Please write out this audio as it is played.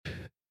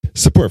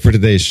Support for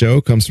today's show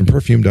comes from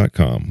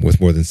Perfume.com. With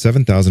more than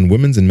 7,000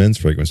 women's and men's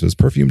fragrances,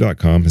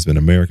 Perfume.com has been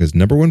America's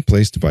 #1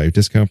 place to buy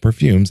discount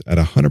perfumes at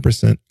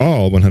 100%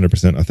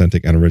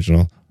 authentic and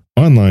original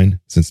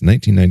online since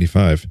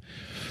 1995.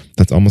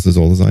 That's almost as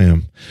old as I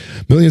am.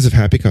 Millions of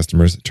happy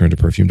customers turn to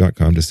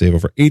Perfume.com to save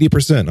over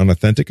 80% on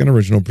authentic and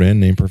original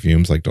brand name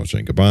perfumes like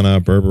Dolce &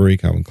 Gabbana, Burberry,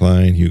 Calvin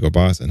Klein, Hugo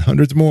Boss, and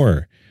hundreds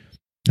more.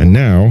 And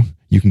now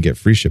you can get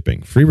free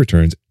shipping, free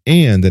returns,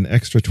 and an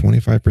extra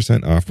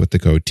 25% off with the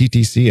code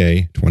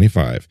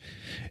TTCA25.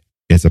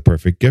 It's a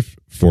perfect gift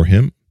for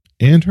him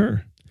and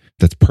her.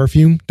 That's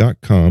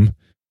Perfume.com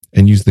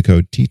and use the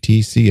code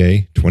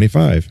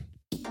TTCA25.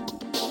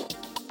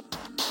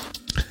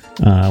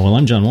 Well,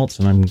 I'm John Waltz,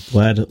 and I'm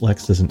glad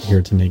Lex isn't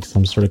here to make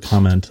some sort of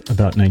comment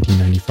about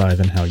 1995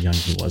 and how young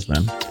he was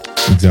then.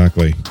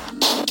 Exactly.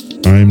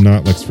 I'm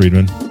not Lex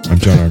Friedman. I'm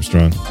John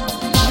Armstrong.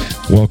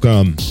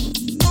 Welcome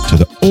to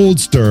the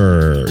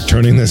Oldster,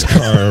 turning this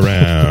car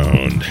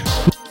around.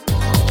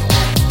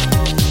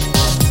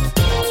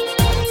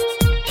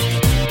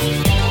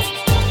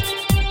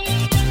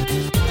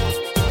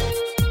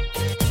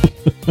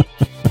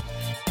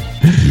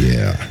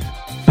 Yeah.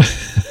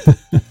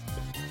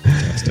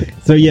 Fantastic.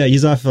 So yeah,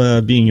 he's off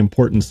being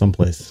important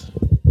someplace.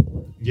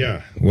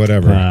 Yeah,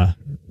 whatever.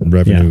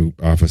 Revenue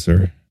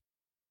officer.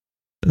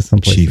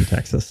 Someplace Chief. in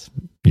Texas.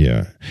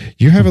 Yeah.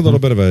 You have a little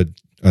bit of a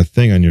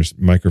thing on your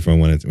microphone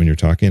when you're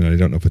talking, and I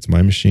don't know if it's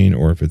my machine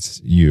or if it's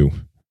you.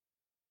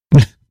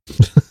 I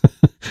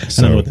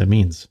don't know what that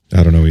means.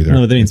 I don't know either. I don't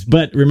know what that means.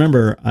 But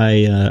remember,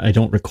 I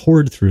don't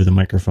record through the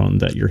microphone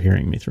that you're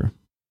hearing me through.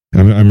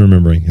 I'm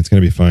remembering. It's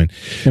going to be fine.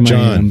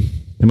 John,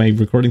 am I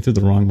recording through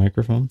the wrong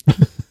microphone?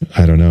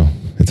 I don't know.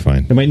 It's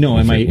fine.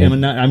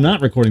 I'm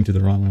not recording through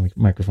the wrong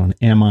microphone.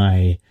 Am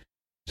I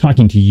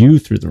talking to you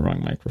through the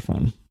wrong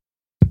microphone?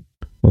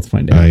 Let's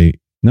find out.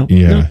 No,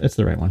 that's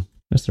the right one.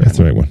 That's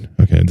the right one.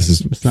 Okay, this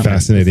is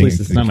fascinating.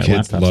 It's not my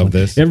Kids laptop. love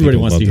this. Everybody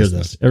People wants to hear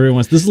this. Everyone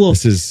wants this.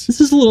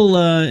 Is a little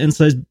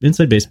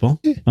inside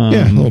baseball.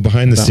 A little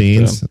behind the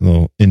scenes, a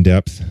little in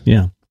depth.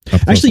 Yeah.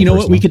 Actually, you know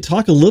what? We could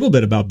talk a little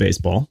bit about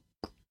baseball.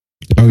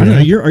 Oh, yeah? I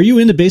don't know, are you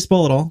into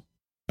baseball at all?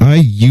 I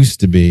used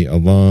to be a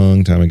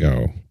long time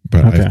ago,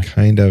 but I've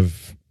kind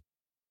of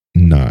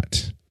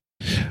not.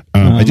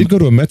 I did go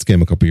to a Mets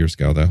game a couple years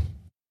ago, though.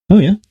 Oh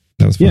yeah.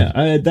 That was fun.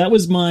 Yeah, that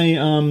was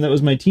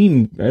my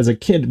team as a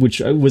kid,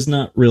 which I was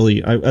not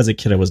really. As a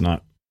kid, I was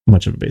not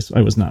much of a I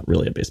was not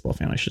really a baseball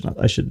fan. I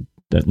shouldn't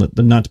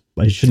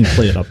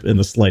play it up in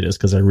the slightest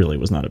because I really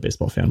was not a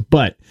baseball fan.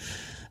 But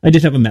I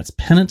did have a Mets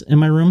pennant in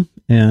my room,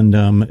 and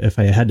if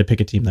I had to pick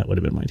a team, that would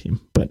have been my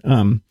team. But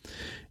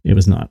it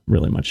was not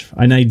really much.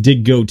 And I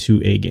did go to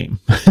a game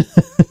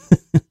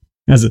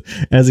as a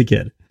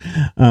kid.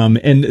 And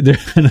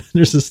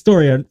there's a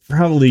story I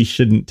probably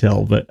shouldn't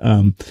tell, but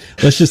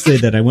let's just say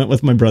that I went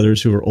with my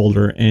brothers who were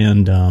older,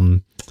 and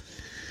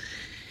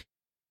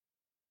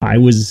I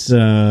was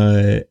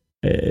in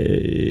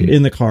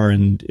the car,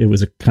 and it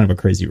was kind of a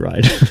crazy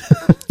ride.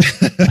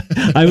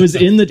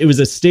 It was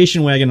a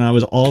station wagon, and I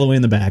was all the way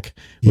in the back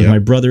with my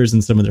brothers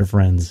and some of their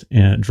friends,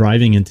 and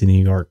driving into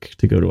New York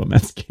to go to a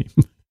Mets game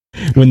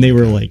when they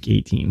were like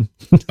 18.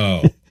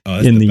 Oh,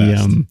 that's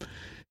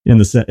in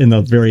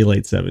the very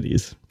late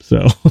 70s.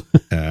 So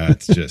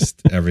that's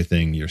just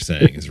everything you're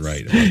saying is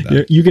right about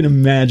that. You can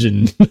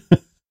imagine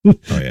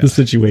the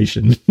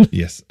situation.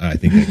 Yes, I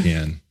think I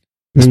can.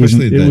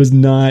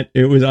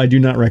 I do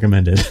not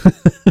recommend it.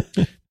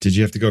 Did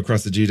you have to go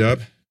across the G-Dub?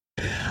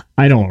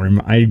 I don't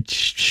remember.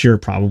 Sure,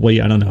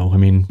 probably. I don't know. I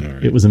mean,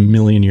 It was a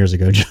million years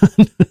ago,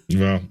 John.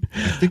 Well,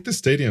 I think the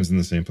stadium's in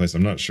the same place.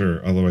 I'm not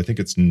sure. Although I think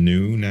it's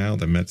new now,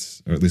 the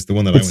Mets, or at least the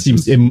one that I went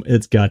to.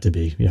 It's got to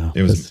be. Yeah.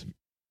 It was.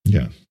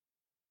 Yeah.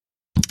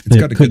 They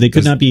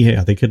could not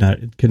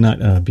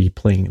be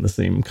playing in the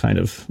same kind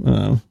of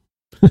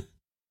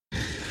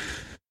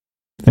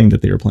thing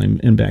that they were playing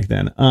in back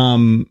then.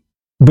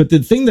 But the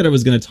thing that I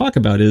was going to talk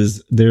about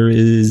is there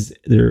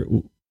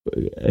an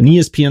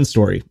ESPN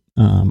story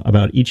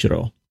about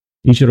Ichiro.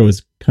 Ichiro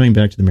is coming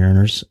back to the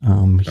Mariners.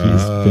 He's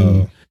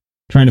been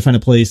trying to find a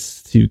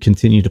place to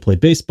continue to play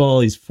baseball.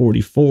 He's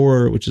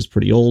 44, which is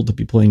pretty old to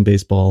be playing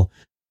baseball,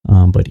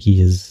 but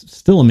he is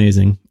still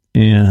amazing.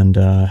 And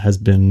has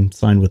been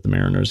signed with the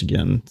Mariners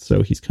again.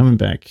 So he's coming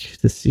back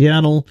to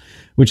Seattle,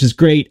 which is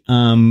great.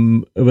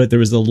 But there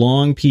was a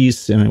long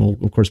piece, and I will,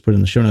 of course, put it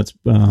in the show notes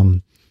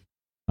on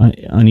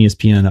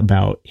ESPN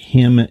about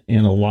him.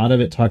 And a lot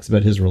of it talks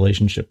about his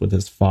relationship with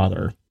his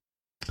father.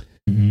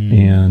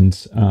 And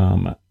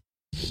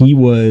he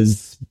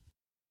was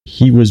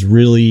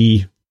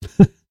really...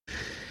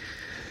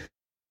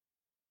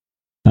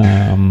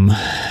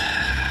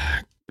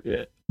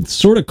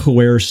 sort of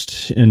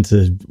coerced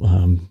into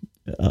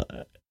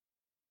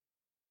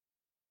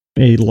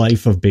a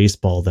life of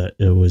baseball that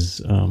it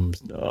was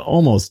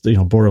almost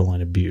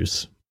borderline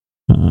abuse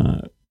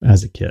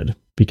as a kid,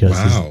 because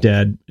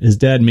his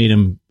dad made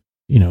him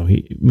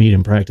he made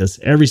him practice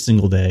every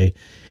single day.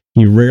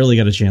 He rarely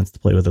got a chance to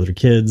play with other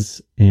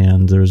kids,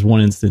 and there was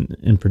one instant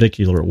in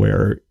particular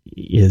where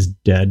his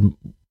dad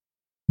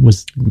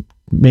was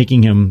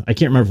making him, I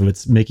can't remember if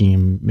it's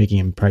making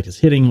him practice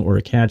hitting or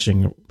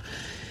catching,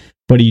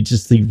 but he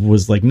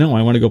was like, no,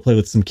 I want to go play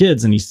with some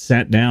kids. And he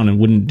sat down and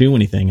wouldn't do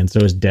anything. And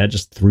so his dad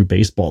just threw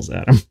baseballs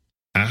at him.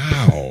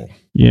 Ow.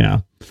 Yeah.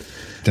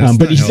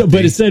 But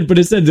it said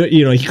that,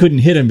 he couldn't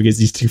hit him because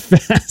he's too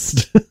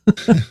fast.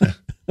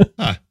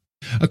 Huh.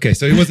 Okay.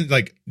 So he wasn't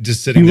like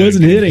just sitting there. He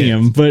wasn't hitting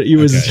him, but he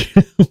was,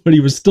 but he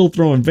was still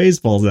throwing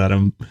baseballs at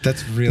him.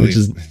 That's really, which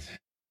is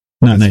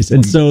not nice.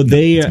 And so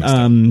they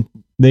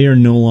are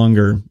no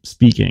longer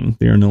speaking.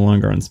 They are no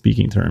longer on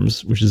speaking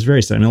terms, which is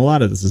very sad. I mean, a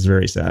lot of this is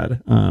very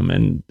sad.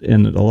 And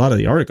a lot of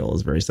the article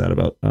is very sad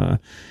about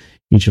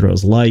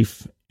Ichiro's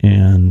life.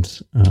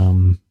 And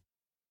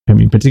I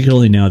mean,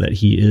 particularly now that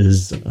he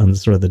is on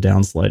sort of the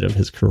downslide of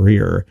his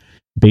career,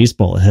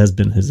 baseball has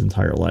been his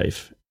entire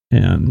life.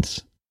 And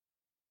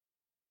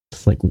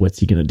it's like, what's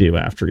he going to do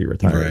after he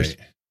retires?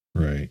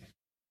 Right.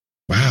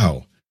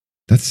 Wow.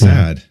 That's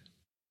sad.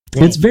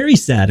 Well, it's very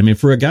sad. I mean,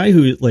 for a guy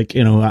who, like,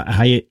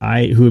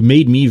 who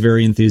made me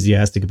very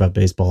enthusiastic about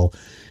baseball.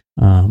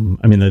 I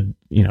mean,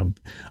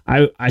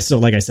 I still,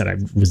 like I said, I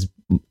was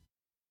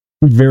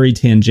very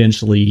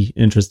tangentially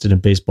interested in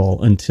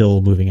baseball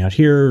until moving out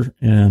here,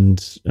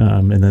 and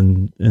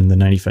then in the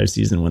 '95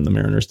 season when the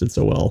Mariners did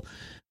so well,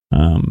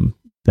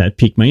 that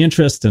piqued my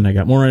interest, and I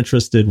got more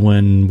interested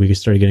when we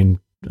started getting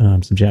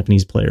some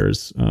Japanese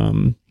players,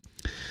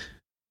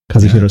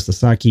 Kazuhiro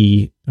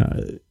Sasaki.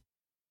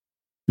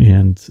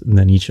 And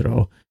then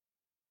Ichiro,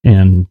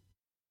 and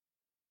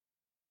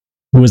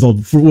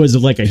was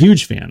like a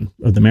huge fan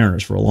of the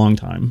Mariners for a long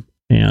time,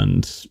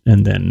 and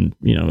then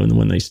and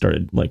when they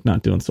started like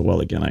not doing so well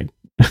again,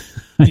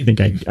 I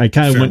think I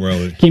kind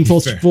of came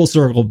full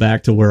circle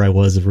back to where I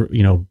was,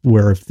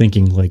 where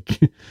thinking like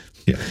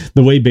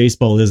the way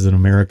baseball is in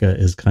America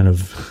is kind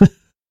of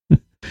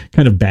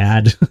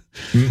bad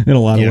in a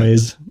lot of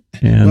ways.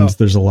 And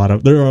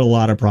there are a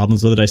lot of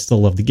problems with it. I still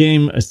love the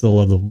game. I still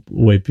love the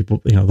way people,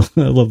 I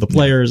love the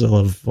players. I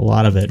love a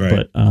lot of it.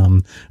 Right. But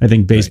I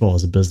think baseball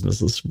as a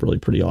business is really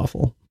pretty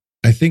awful.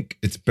 I think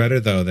it's better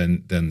though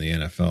than the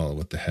NFL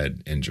with the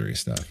head injury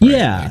stuff. Right?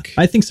 Yeah, like,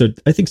 I think so.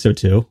 I think so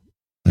too.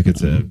 Like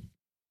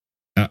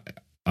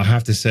I'll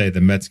have to say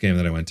the Mets game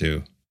that I went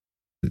to,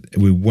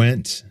 we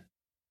went,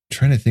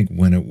 trying to think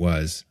when it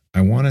was.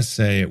 I want to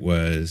say it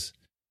was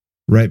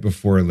right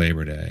before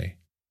Labor Day.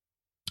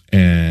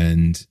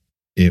 And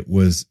it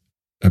was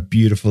a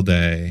beautiful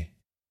day.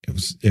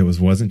 It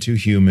wasn't too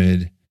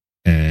humid,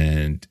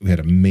 and we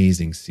had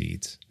amazing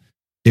seats.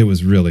 It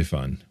was really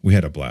fun. We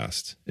had a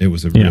blast. It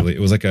was it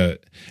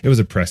was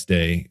a press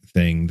day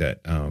thing that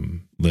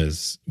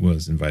Liz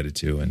was invited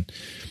to, and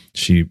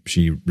she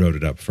wrote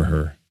it up for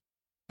her.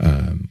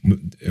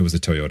 It was a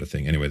Toyota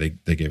thing. Anyway,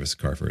 they gave us a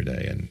car for a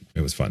day, and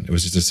it was fun. It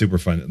was just a super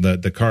fun.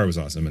 The car was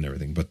awesome and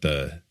everything, but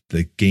the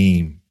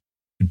game.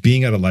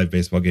 Being at a live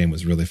baseball game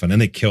was really fun, and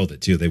they killed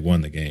it too. They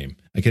won the game.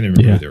 I can't even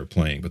remember who they were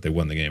playing, but they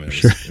won the game, and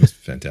it was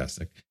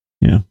fantastic.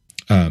 Yeah.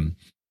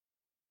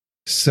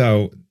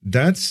 So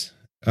that's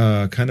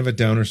kind of a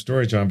downer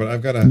story, John. But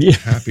I've got a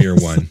happier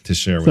one to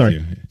share with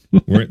you.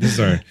 This is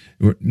our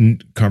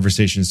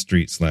Conversation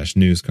Street /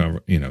 news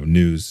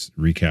news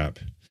recap.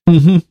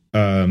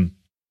 Mm-hmm.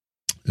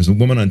 There's a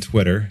woman on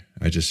Twitter.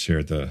 I just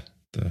shared the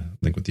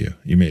link with you.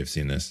 You may have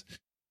seen this.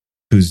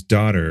 Whose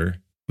daughter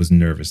was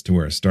nervous to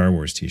wear a Star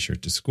Wars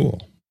t-shirt to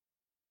school.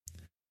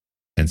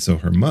 And so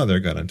her mother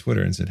got on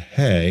Twitter and said,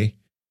 hey,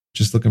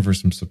 just looking for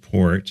some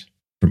support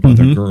from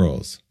other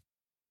girls.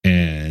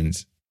 And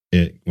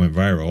it went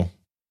viral.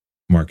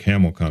 Mark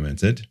Hamill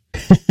commented.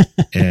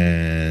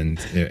 And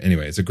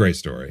anyway, it's a great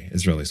story.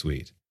 It's really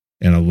sweet.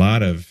 And a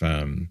lot of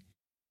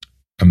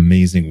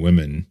amazing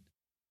women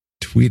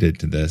tweeted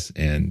to this.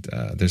 And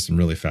there's some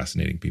really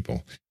fascinating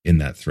people in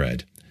that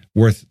thread.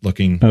 Worth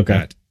looking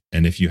at.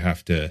 And if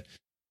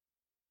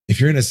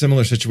you're in a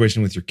similar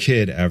situation with your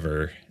kid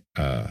ever,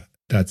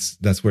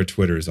 that's where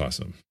Twitter is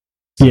awesome.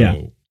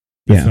 So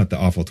it's not the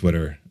awful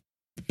Twitter,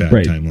 bad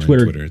timeline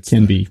Twitter. It's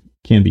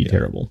can be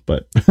terrible,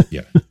 but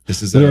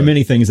there are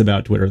many things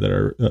about Twitter that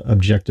are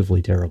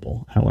objectively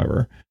terrible.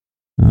 However,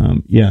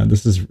 I'm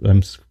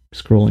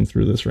scrolling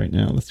through this right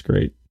now. That's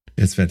great.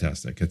 It's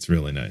fantastic. It's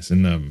really nice.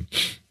 And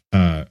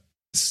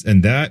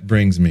that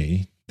brings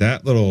me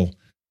that little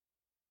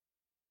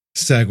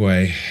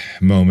segue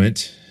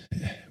moment,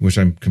 which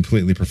I'm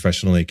completely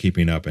professionally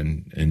keeping up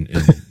and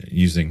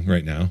using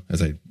right now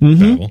as I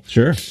babble.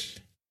 Sure.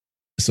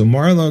 So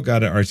Marlo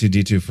got an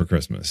R2-D2 for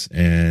Christmas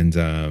and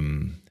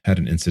had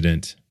an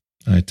incident.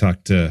 I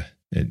talked to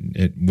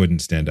it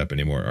wouldn't stand up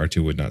anymore.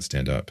 R2 would not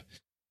stand up.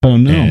 Oh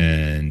no.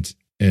 And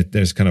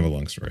there's kind of a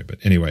long story, but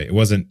anyway, it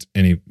wasn't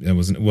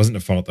a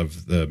fault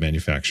of the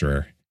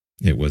manufacturer.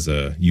 It was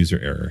a user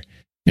error.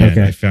 And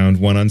I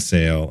found one on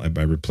sale.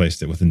 I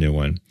replaced it with a new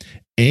one.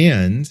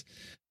 And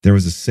there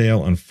was a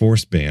sale on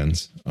force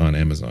bands on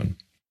Amazon.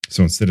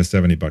 So instead of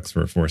 $70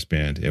 for a force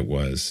band, it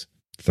was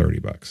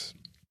 $30.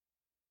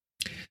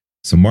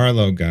 So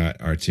Marlo got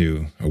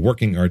R2, a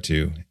working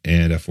R2,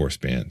 and a force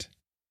band.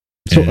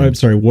 So I'm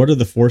sorry, what are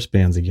the force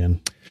bands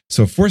again?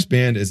 So Force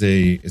Band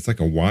it's like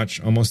a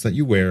watch almost that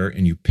you wear,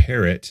 and you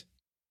pair it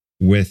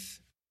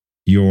with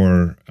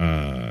your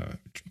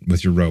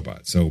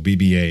robot. So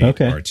BB-8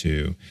 Okay.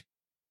 R2,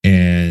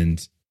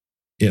 and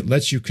it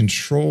lets you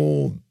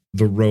control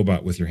the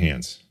robot with your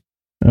hands.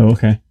 Oh,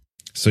 okay.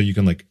 So you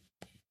can like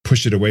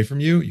push it away from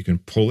you, you can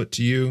pull it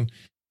to you.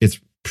 It's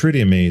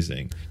pretty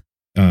amazing.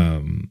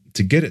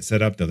 To get it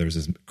set up though, there's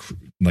this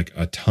like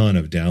a ton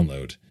of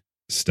download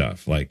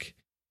stuff, like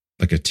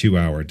a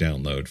 2-hour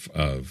download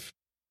of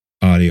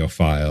audio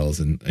files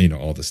and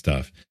all the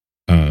stuff,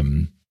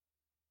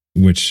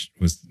 which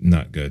was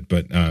not good,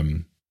 but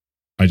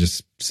I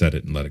just set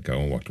it and let it go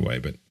and walked away.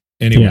 But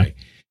anyway,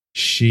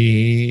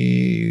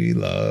 she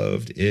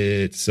loved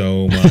it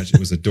so much. It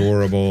was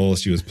adorable.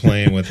 She was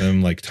playing with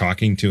him, like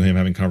talking to him,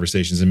 having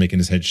conversations and making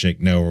his head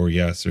shake no or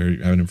yes, or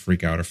having him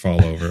freak out or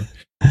fall over.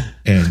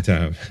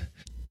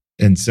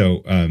 And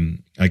so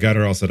I got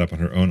her all set up on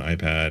her own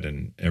iPad,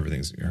 and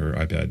everything's her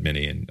iPad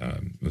mini, and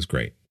it was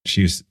great.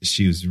 She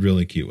was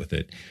really cute with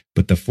it.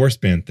 But the force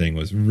band thing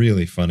was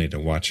really funny to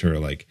watch her.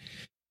 Like,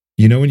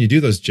 when you do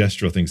those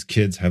gestural things,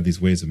 kids have these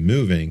ways of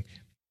moving,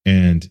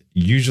 and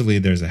usually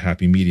there's a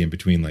happy medium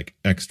between like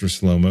extra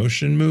slow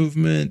motion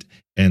movement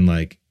and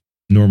like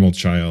normal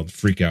child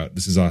freak out,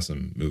 this is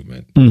awesome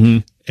movement. Mm-hmm.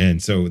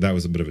 And so that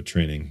was a bit of a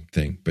training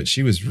thing. But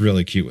she was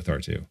really cute with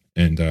R2.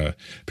 And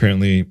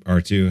apparently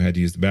R2 had to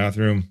use the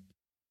bathroom.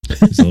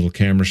 He's a little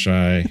camera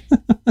shy.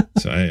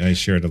 So I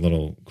shared a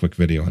little quick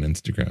video on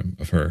Instagram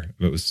of her.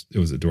 It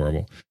was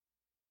adorable.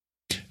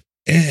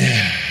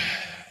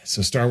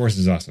 So Star Wars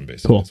is awesome,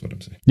 basically. Cool. That's what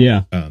I'm saying.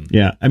 Yeah.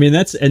 Yeah. I mean,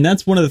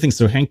 that's one of the things.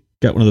 So Hank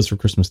got one of those for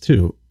Christmas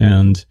too.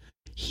 And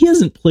he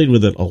hasn't played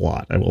with it a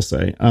lot, I will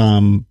say.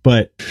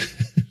 But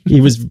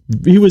he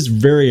was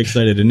very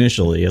excited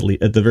initially,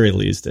 at the very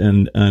least,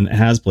 and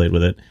has played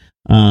with it.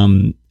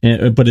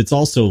 But it's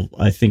also,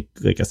 I think,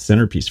 like a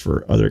centerpiece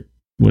for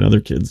when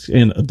other kids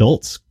and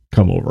adults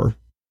come over.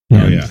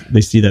 And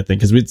they see that thing,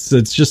 because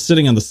it's just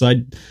sitting on the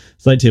side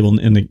table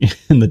in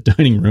the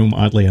dining room.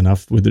 Oddly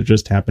enough, where there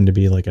just happened to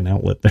be like an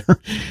outlet there,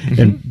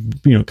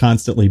 and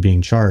constantly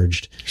being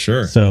charged.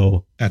 Sure.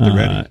 So at the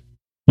ready.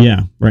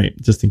 Yeah, right.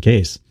 Just in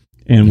case.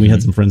 And we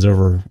had some friends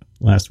over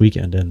last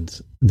weekend, and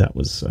that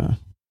was a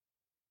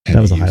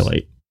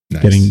highlight.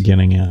 Nice.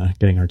 Getting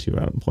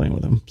R2 out and playing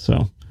with him.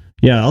 So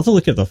yeah, I'll have to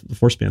look at the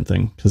force band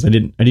thing, because I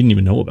didn't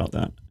even know about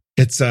that.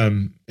 It's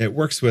it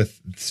works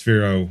with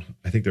Sphero.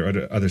 I think there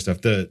are other stuff.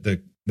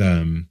 It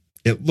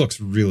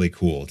looks really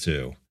cool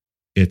too.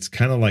 It's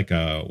kind of like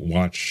a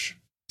watch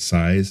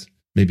size,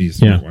 maybe a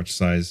smartwatch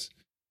size,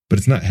 but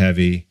it's not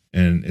heavy,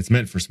 and it's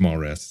meant for small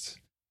wrists.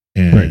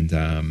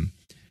 And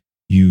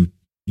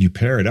you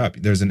pair it up.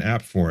 There's an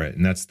app for it,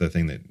 and that's the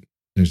thing that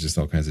there's just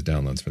all kinds of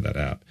downloads for that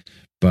app.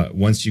 But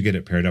once you get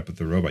it paired up with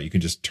the robot, you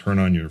can just turn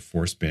on your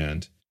force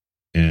band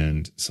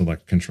and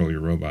select control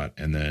your robot,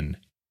 and then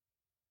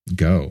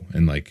go.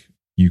 And like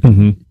you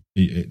can,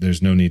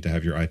 there's no need to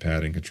have your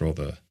iPad and control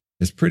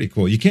it's pretty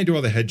cool. You can't do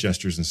all the head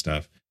gestures and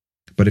stuff,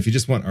 but if you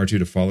just want R2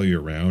 to follow you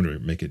around, or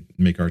make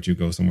R2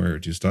 go somewhere or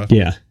do stuff,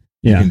 you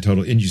can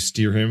and you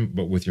steer him,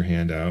 but with your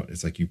hand out.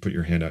 It's like you put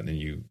your hand out and then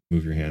you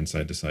move your hand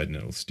side to side and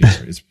it'll steer.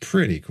 It's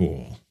pretty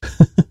cool.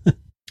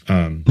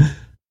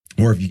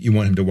 Or if you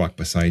want him to walk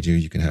beside you,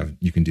 you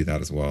can do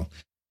that as well.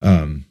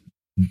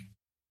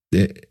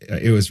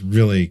 It was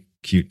really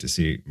cute to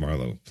see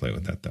Marlo play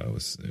with that, though.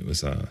 It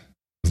was a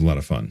lot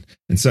of fun.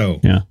 And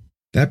so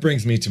that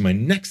brings me to my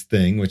next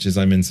thing, which is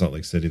I'm in Salt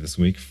Lake City this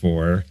week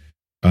for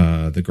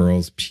the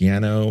girls'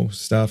 piano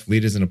stuff.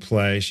 Lita's in a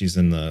play. She's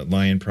in the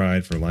Lion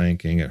Pride for Lion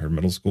King at her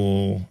middle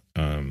school,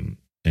 and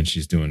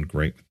she's doing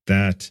great with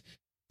that.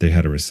 They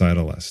had a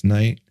recital last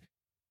night.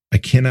 I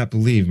cannot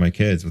believe my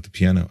kids with the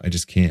piano. I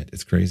just can't.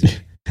 It's crazy.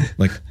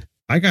 Like,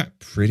 I got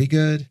pretty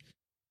good,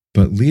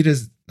 but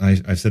Lita's,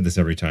 I've said this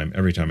every time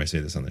I say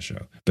this on the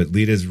show, but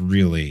Lita's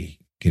really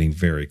getting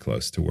very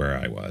close to where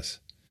I was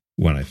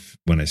when I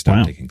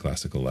stopped taking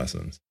classical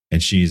lessons,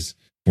 and she's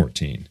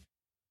 14.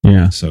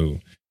 Yeah. So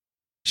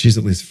she's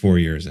at least 4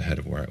 years ahead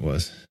of where I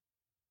was.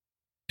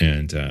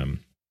 And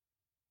I'm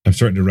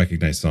starting to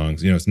recognize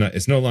songs.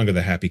 It's no longer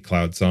the Happy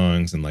Cloud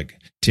songs and like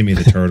Timmy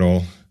the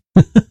Turtle.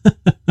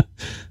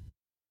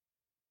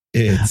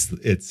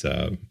 It's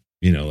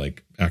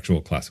like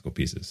actual classical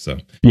pieces. So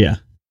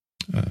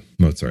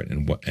Mozart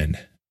and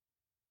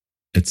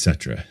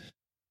etc.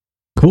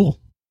 Cool.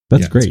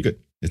 That's great.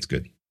 It's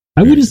good.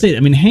 I wouldn't say.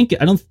 I mean, Hank.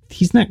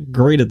 He's not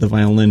great at the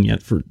violin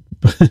yet, for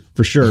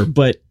sure.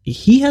 But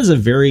he has a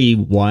very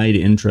wide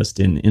interest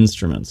in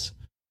instruments,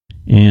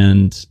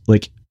 and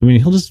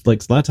he'll just a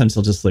lot of times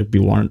he'll just be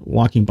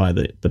walking by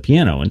the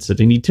piano and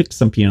sitting. He took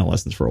some piano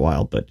lessons for a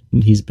while, but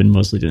he's been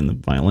mostly doing the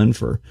violin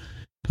for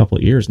a couple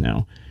of years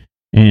now,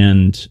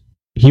 and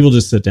he will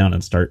just sit down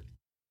and start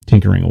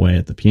tinkering away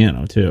at the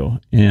piano too.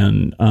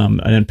 And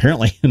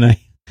apparently, and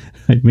I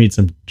made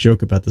some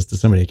joke about this to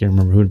somebody, I can't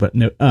remember who, but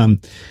no,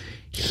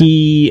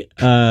 he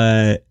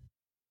has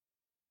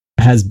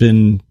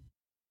been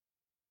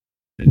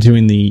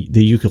doing the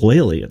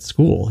ukulele at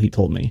school, he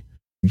told me.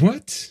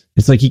 What?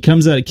 It's like he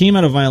came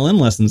out of violin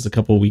lessons a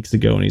couple of weeks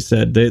ago, and he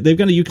said they've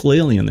got a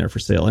ukulele in there for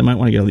sale. I might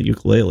want to get on the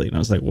ukulele. And I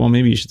was like, well,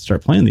 maybe you should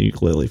start playing the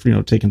ukulele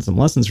for, taking some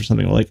lessons or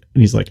something. And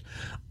he's like,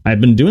 I've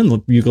been doing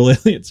the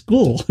ukulele at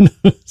school. And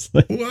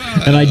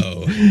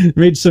I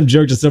made some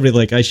joke to somebody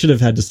like I should have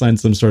had to sign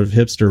some sort of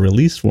hipster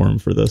release form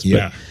for this.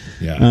 Yeah.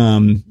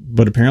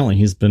 But apparently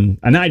he's been,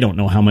 and I don't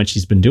know how much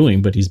he's been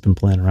doing, but he's been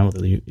playing around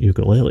with the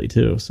ukulele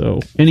too.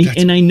 So,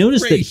 and I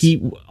noticed that he,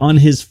 on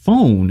his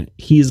phone,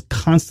 he is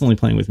constantly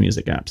playing with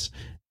music apps.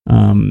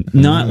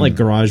 Not like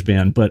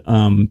GarageBand,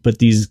 but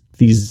these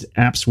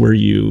apps where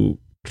you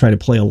try to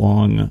play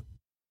along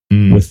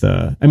with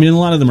a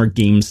lot of them are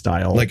game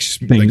style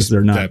things. Like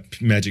they're not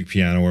that Magic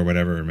Piano or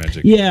whatever, or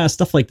Magic. Yeah,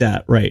 stuff like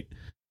that, right?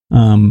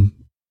 And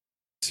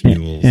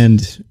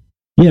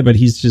but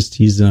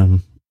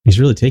he's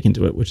really taken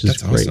to it, which is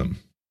great. Awesome.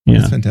 Yeah,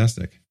 that's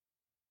fantastic.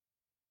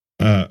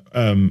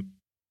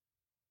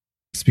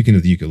 Speaking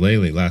of the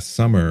ukulele, last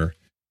summer,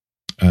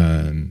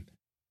 the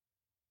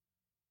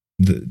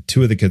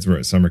two of the kids were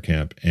at summer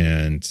camp,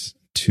 and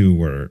two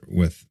were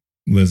with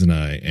Liz and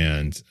I,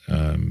 and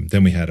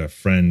then we had a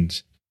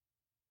friend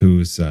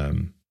who's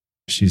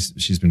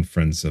she's been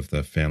friends of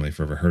the family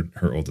forever.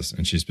 Her oldest,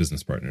 and she's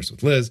business partners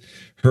with Liz.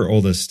 Her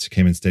oldest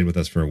came and stayed with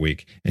us for a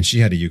week, and she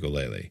had a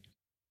ukulele,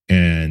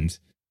 and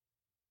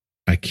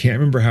I can't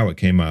remember how it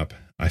came up.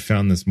 I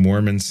found this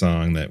Mormon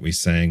song that we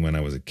sang when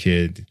I was a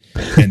kid,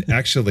 and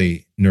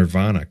actually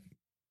Nirvana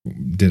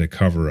did a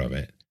cover of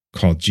it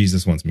called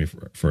 "Jesus Wants Me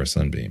for a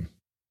Sunbeam."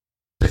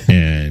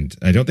 And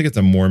I don't think it's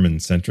a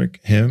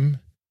Mormon-centric hymn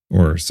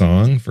or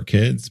song for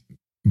kids,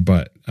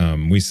 but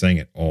we sang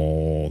it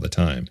all the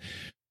time.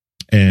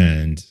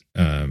 And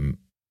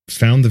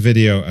found a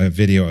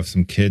video of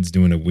some kids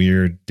doing a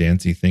weird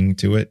dancey thing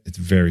to it. It's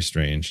very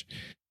strange.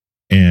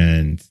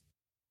 And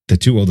the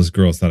two oldest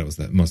girls thought it was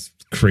the most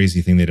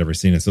crazy thing they'd ever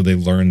seen. And so they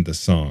learned the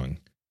song.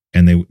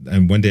 And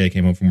one day I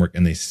came home from work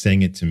and they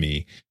sang it to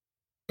me,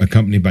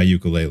 accompanied by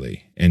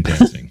ukulele and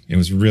dancing. It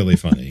was really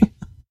funny.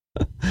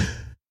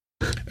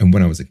 And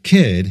when I was a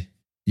kid,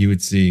 you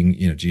would sing,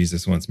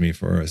 Jesus wants me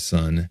for a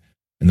son.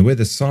 And the way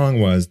the song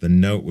was, the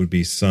note would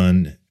be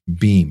sun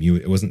beam.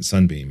 It wasn't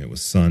sunbeam, it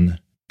was sun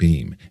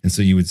beam. And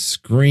so you would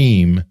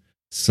scream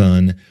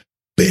sun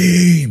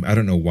beam. I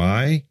don't know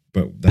why,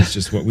 but that's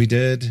just what we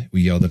did.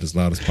 We yelled it as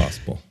loud as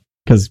possible.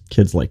 Because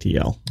kids like to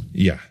yell.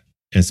 Yeah.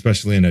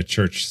 Especially in a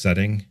church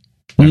setting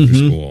after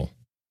school.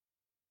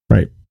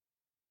 Right.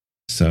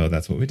 So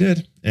that's what we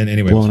did. And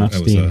anyway, it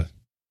was a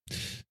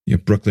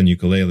Brooklyn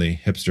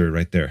ukulele hipster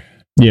right there.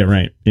 Yeah,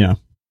 right. Yeah.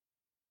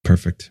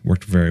 Perfect.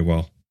 Worked very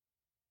well.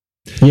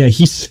 Yeah,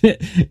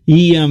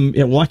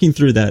 walking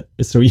through that.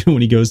 So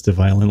when he goes to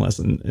violin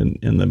lesson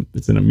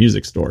it's in a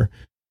music store,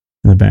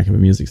 in the back of a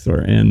music store,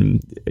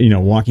 and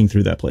walking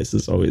through that place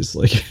is always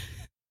like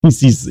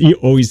he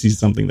always sees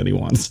something that he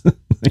wants.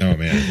 Oh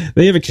man,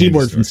 they have a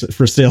keyboard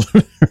for sale.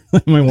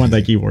 I might want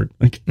that keyboard.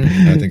 I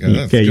think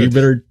that's okay.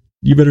 Good.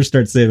 You better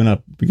start saving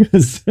up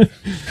because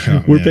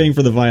we're paying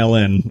for the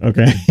violin.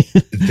 Okay.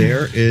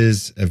 There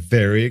is a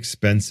very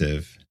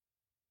expensive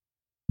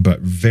but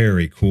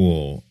very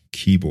cool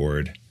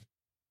keyboard.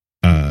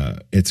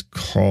 It's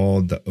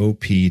called the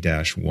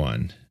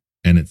OP-1,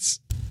 and it's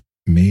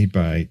made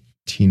by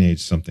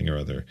Teenage something or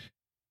other.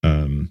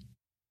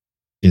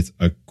 It's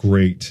a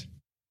great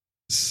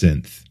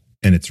synth,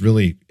 and it's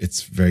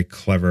very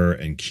clever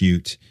and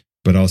cute,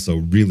 but also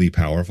really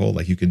powerful.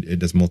 Like it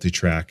does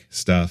multi-track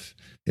stuff.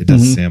 It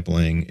does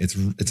sampling. It's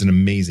an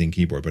amazing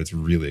keyboard, but it's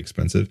really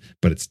expensive,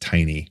 but it's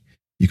tiny.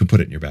 You can put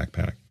it in your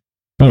backpack.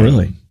 Oh,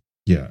 really?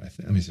 Yeah.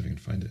 Let me see if I can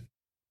find it.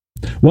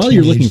 While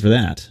you're looking for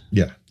that.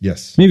 Yeah.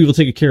 Yes. Maybe we'll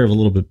take care of a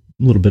little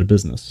bit of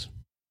business.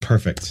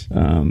 Perfect.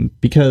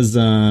 Because,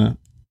 I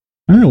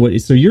don't know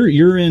so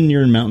you're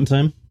in mountain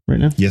time right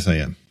now? Yes, I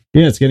am.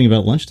 Yeah. It's getting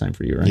about lunchtime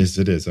for you, right? Yes,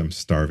 it is. I'm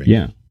starving.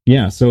 Yeah.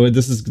 Yeah. So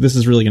this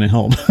is really going to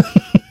help.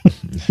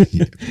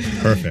 Yeah,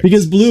 perfect.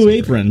 Because Blue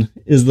Apron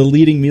is the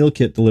leading meal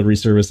kit delivery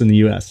service in the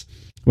U.S.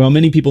 While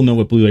many people know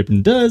what Blue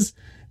Apron does,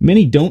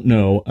 many don't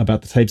know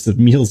about the types of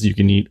meals you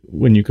can eat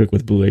when you cook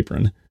with Blue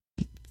Apron.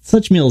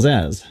 Such meals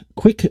as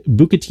quick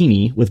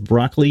bucatini with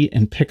broccoli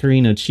and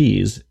pecorino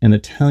cheese and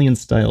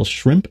Italian-style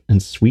shrimp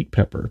and sweet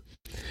pepper.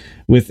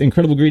 With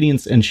incredible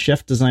ingredients and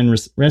chef-design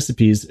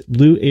recipes,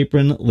 Blue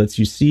Apron lets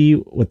you see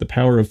what the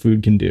power of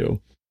food can do.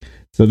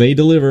 So they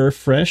deliver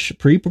fresh,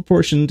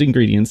 pre-proportioned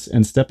ingredients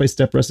and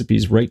step-by-step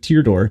recipes right to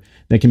your door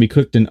that can be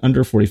cooked in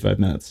under 45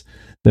 minutes.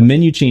 The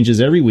menu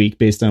changes every week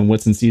based on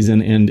what's in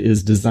season and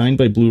is designed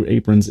by Blue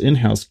Apron's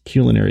in-house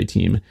culinary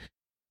team.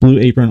 Blue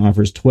Apron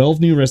offers 12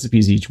 new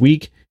recipes each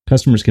week.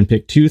 Customers can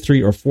pick 2,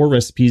 3, or 4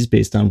 recipes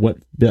based on what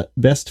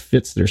best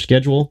fits their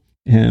schedule.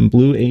 And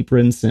Blue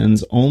Apron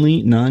sends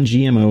only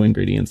non-GMO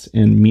ingredients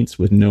and meats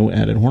with no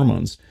added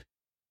hormones.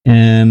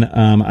 And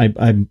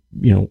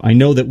I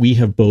know that we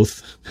have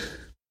both,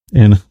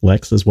 and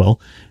Lex as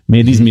well,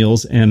 made these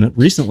meals, and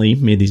recently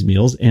made these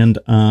meals. And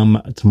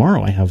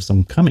tomorrow I have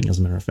some coming, as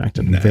a matter of fact.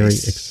 And I'm very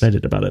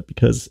excited about it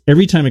because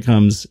every time it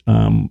comes,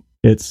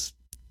 it's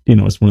one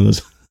of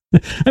those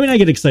I mean, I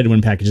get excited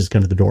when packages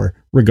come to the door,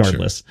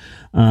 regardless.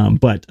 Sure.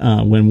 But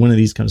when one of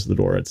these comes to the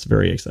door, it's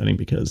very exciting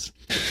because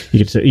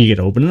you get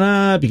to open it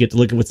up, you get to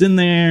look at what's in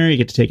there, you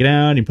get to take it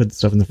out, you put the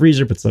stuff in the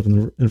freezer, put stuff in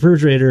the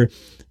refrigerator,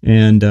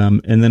 and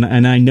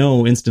I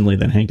know instantly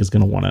that Hank is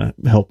going to want to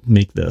help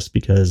make this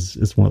because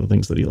it's one of the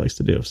things that he likes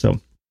to do. So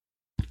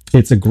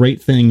it's a great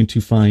thing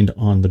to find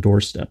on the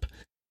doorstep.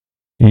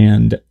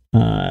 And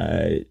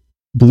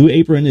Blue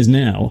Apron is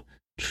now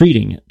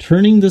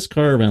turning this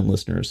car event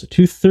listeners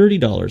to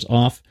 $30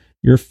 off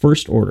your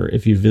first order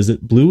if you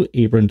visit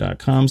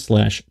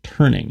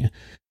blueapron.com/turning.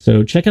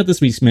 So check out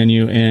this week's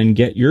menu and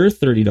get your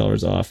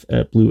 $30 off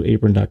at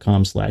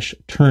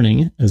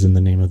blueapron.com/turning, as in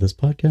the name of this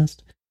podcast.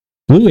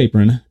 Blue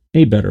Apron,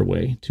 a better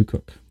way to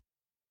cook.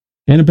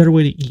 And a better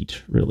way to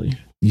eat, really.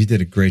 You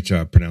did a great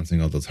job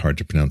pronouncing all those hard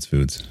to pronounce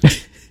foods.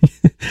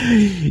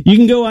 You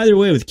can go either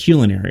way with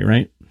culinary,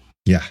 right?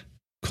 Yeah.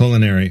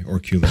 Culinary or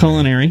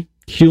culinary.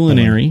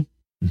 Culinary.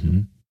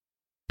 Mm-hmm.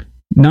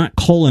 Not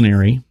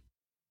culinary.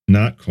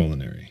 Not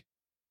culinary.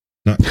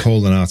 Not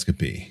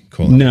colonoscopy.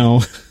 Culinary.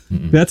 No,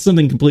 that's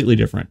something completely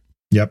different.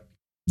 Yep.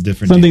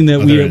 Different. Something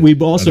that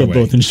we've also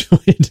both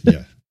enjoyed.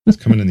 Yeah. It's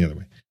coming in the other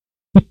way.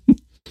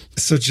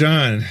 So,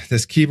 John,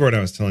 this keyboard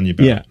I was telling you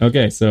about. Yeah.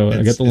 Okay. So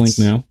I got the link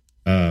now.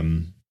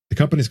 The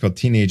company's called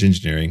Teenage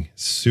Engineering.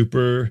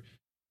 Super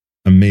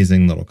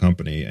amazing little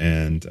company.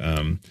 And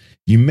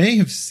you may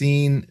have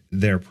seen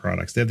their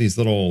products. They have these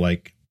little,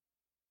 like,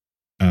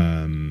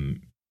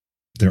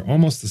 they're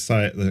almost the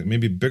size, like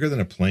maybe bigger than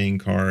a playing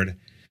card.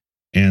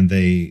 And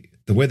the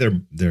way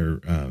they're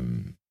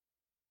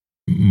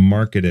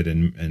marketed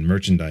and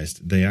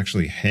merchandised, they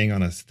actually hang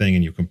on a thing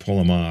and you can pull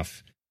them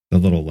off. The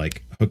little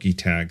like hooky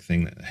tag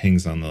thing that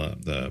hangs on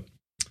the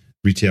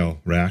retail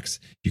racks.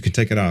 You can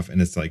take it off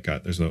and it's like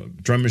there's a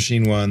drum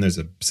machine one, there's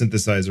a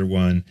synthesizer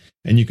one,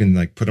 and you can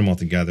like put them all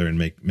together and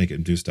make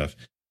it do stuff.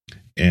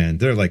 And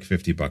they're like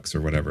 $50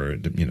 or whatever,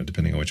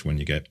 depending on which one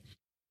you get.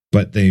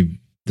 But the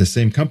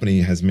same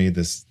company has made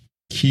this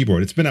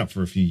keyboard. It's been out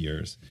for a few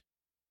years,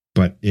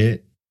 but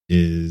it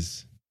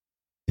is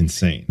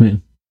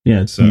insane.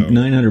 Yeah, it's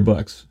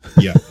 $900.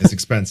 Yeah, it's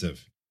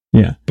expensive.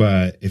 Yeah.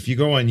 But if you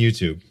go on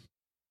YouTube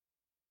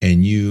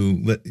and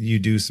you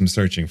do some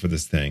searching for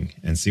this thing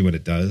and see what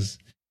it does,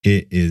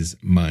 it is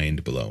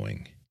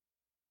mind-blowing.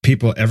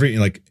 People,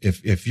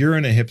 if you're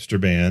in a hipster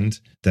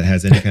band that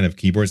has any kind of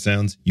keyboard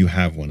sounds, you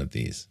have one of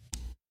these.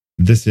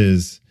 This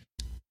is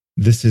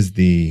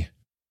the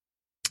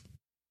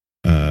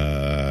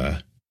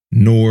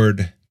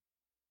Nord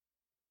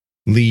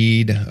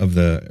lead of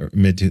the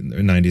mid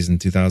 90s and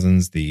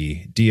 2000s,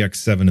 the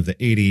DX7 of the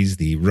 80s,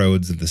 the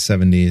Rhodes of the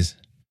 70s.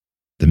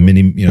 The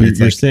mini,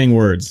 you're saying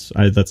words.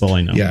 That's all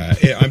I know. Yeah,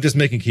 I'm just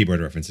making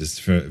keyboard references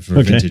for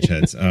vintage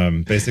heads.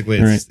 Basically,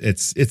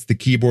 it's the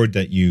keyboard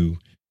that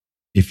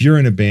if you're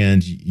in a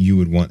band, you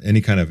would want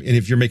any kind of, and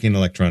if you're making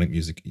electronic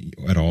music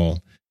at all,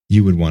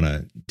 you would want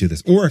to do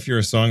this. Or if you're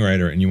a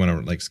songwriter and you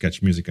want to like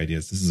sketch music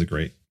ideas, this is a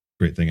great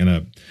thing.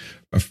 And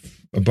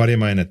a buddy of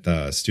mine at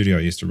the studio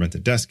I used to rent a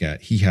desk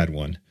at, he had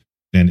one,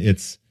 and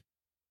it's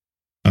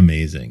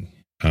amazing.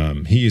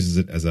 He uses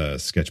it as a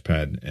sketch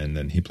pad, and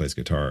then he plays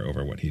guitar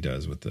over what he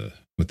does with the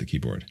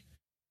keyboard.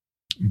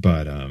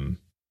 But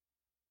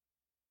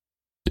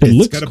it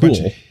looks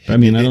cool. I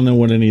don't know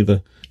what I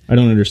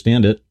don't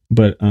understand it,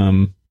 but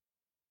I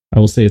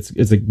will say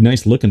it's a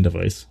nice looking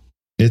device.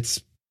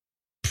 It's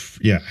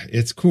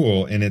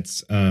cool, and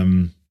it's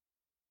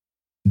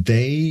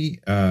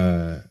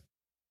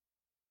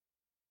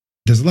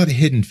there's a lot of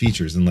hidden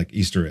features and like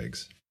Easter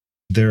eggs.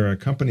 They're a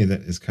company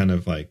that is kind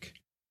of like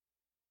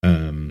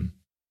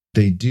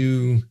they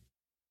do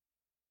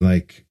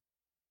like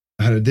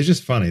they're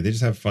just funny. They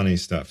just have funny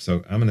stuff.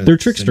 So they're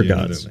trickster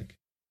gods.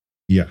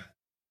 Yeah.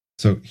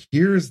 So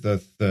here's the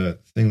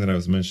thing that I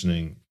was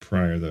mentioning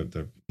prior.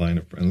 The line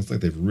of, and it looks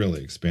like they've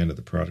really expanded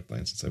the product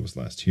line since I was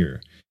last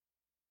here.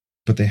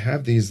 But they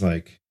have these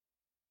like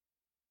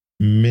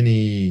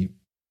mini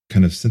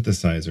kind of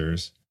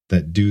synthesizers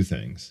that do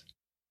things,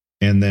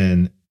 and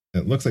then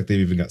it looks like they've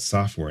even got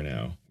software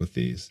now with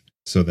these,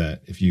 so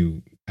that if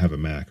you have a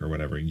Mac or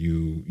whatever,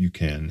 you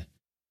can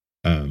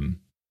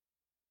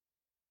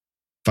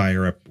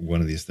fire up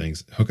one of these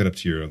things, hook it up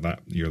to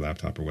your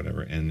laptop or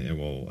whatever, and it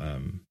will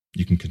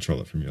you can control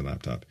it from your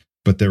laptop.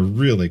 But they're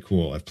really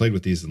cool. I've played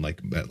with these in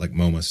like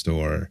MoMA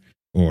store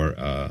or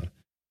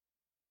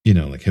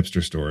like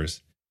hipster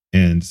stores,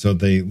 and so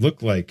they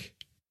look like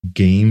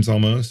games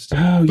almost.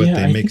 Oh, but yeah,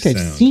 they make I've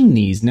seen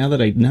these. Now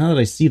that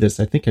I see this,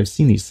 I think I've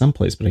seen these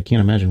someplace, but I can't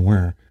imagine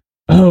where.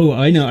 Oh,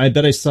 I know. I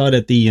bet I saw it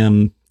at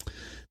the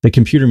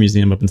computer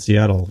museum up in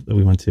Seattle that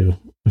we went to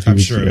a few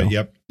weeks ago.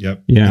 Yep. Yeah.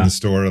 In the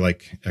store,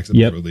 like except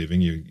for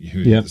leaving, you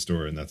hit the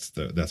store, and that's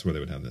where they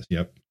would have this.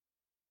 Yep.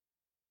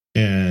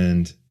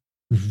 And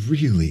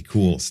really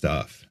cool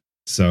stuff.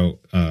 So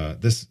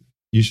this,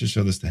 you should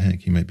show this to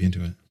Hank. He might be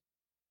into it.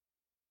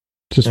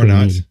 Just or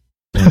not.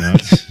 Or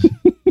not.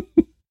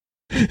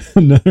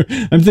 No,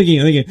 I'm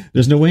thinking,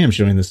 there's no way I'm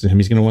showing this to him.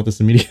 He's going to want this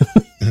immediately.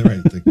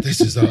 Right, like,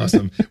 this is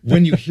awesome.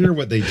 When you hear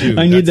what they do,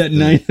 I need that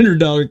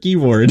 $900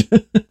 keyboard.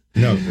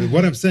 No,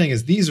 what I'm saying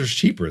is these are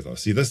cheaper though.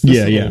 See this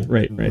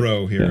right.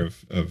 row here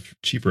of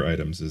cheaper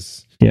items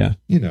is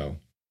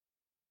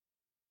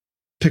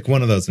pick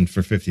one of those and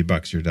for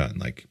 $50 you're done.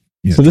 Like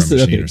so this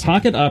is okay.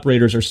 Pocket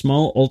operators are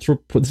small ultra.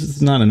 This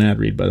is not an ad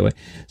read, by the way.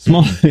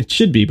 Small. It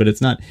should be, but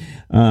it's not.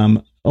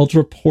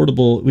 Ultra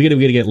portable. We got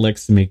to get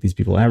Lex to make these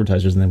people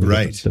advertisers, and then we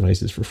get those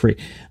devices for free.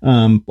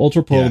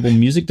 Ultra portable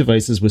music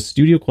devices with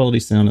studio quality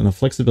sound and the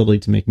flexibility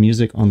to make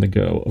music on the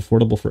go,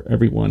 affordable for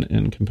everyone,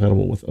 and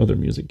compatible with other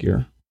music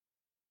gear.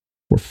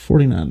 For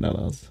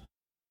 $49.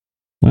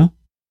 Well,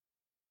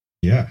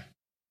 yeah.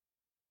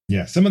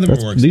 Some of them are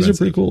more expensive. These are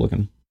pretty cool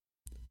looking.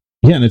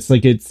 Yeah, and it's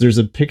like there's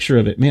a picture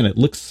of it. Man, it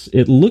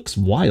looks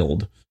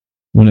wild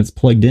when it's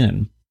plugged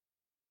in.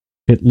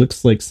 It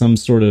looks like some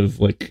sort of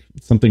like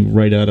something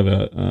right out of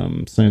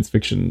a science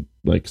fiction,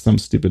 like some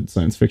stupid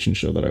science fiction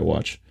show that I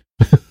watch.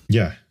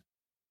 Yeah.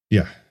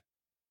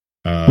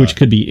 Which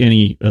could be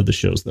any of the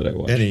shows that I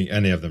watch.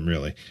 Any of them,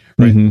 really.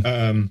 Right.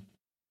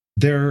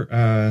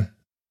 Mm-hmm.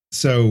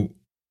 So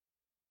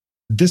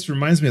this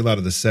reminds me a lot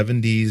of the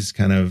 70s,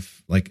 kind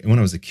of like when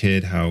I was a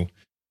kid, how,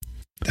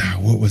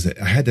 what was it?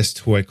 I had this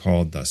toy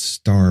called the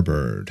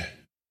Starbird.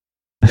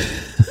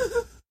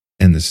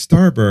 And the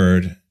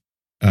Starbird,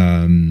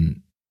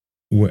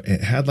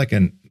 it had like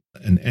an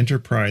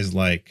Enterprise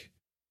like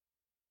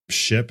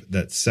ship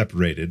that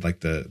separated, like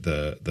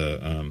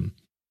the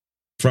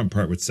front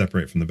part would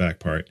separate from the back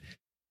part,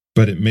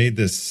 but it made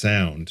this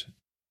sound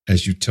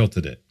as you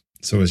tilted it.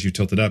 So as you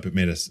tilted up, it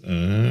made us,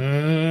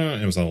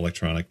 it was all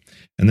electronic.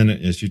 And then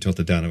as you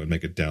tilted down, it would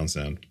make a down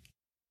sound.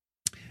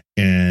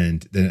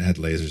 And then it had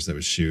lasers that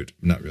would shoot,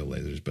 not real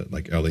lasers, but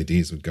like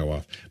LEDs would go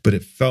off. But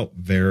it felt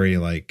very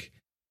like,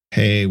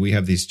 hey, we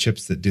have these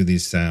chips that do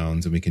these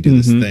sounds and we can do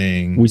this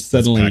thing. We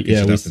suddenly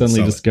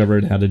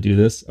discovered how to do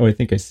this. Oh, I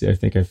think I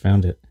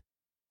found it.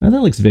 Oh,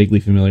 that looks vaguely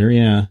familiar.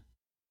 Yeah.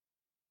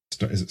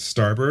 Is it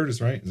Starbird? Is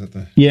right? Is that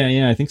the?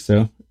 Yeah, I think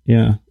so.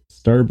 Yeah.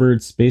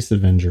 Starbird Space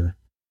Avenger.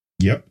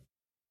 Yep.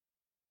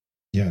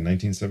 Yeah,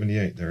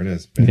 1978. There it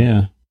is. Bam.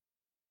 Yeah.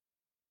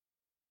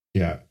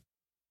 Yeah.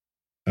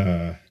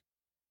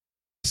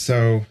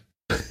 So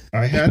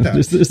I had that.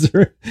 This is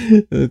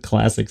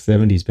classic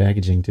 70s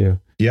packaging too.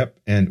 Yep.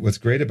 And what's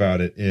great about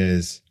it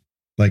is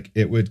like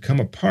it would come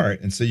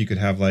apart. And so you could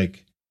have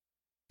like,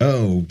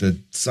 oh, the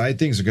side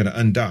things are going to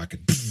undock.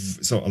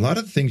 So a lot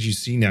of the things you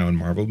see now in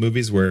Marvel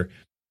movies where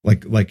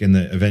like in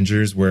the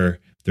Avengers where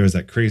there was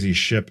that crazy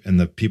ship and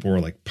the people were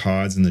like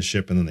pods in the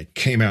ship and then they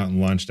came out and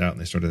launched out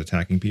and they started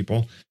attacking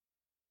people.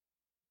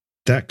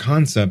 That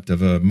concept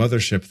of a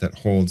mothership that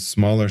holds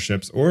smaller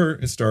ships, or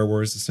in Star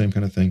Wars, the same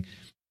kind of thing.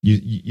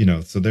 You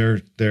know, so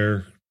they're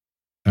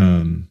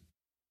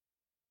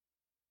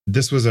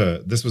this was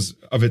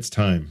of its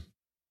time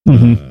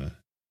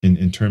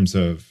in terms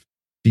of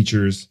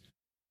features,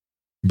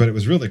 but it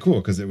was really cool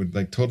because it would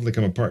like totally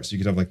come apart. So you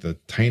could have like the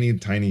tiny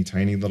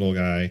little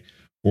guy,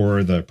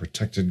 or the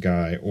protected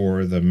guy,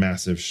 or the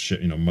massive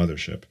ship,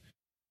 mothership.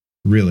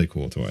 Really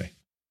cool toy,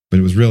 but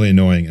it was really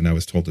annoying, and I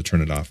was told to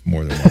turn it off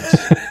more than once.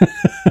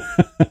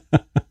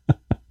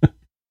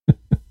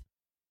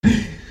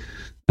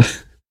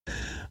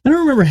 I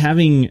don't remember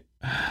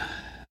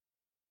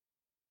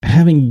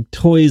having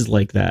toys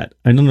like that.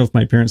 I don't know if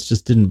my parents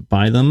just didn't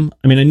buy them.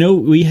 I mean, I know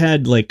we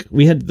had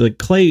the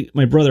Clay.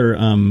 My brother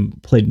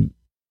played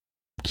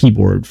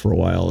keyboard for a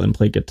while and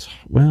played guitar.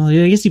 Well,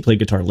 yeah, I guess he played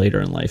guitar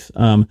later in life.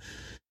 And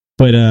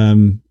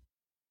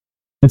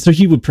so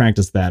he would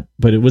practice that,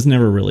 but it was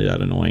never really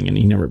that annoying, and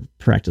he never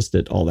practiced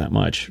it all that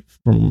much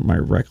from my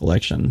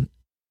recollection.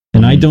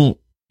 And I don't.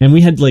 And we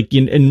had like,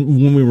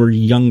 and when we were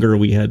younger,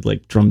 we had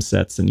like drum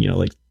sets and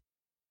like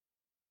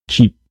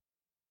cheap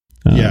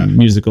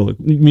musical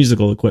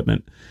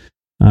equipment.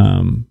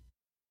 But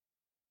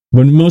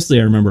mostly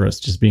I remember us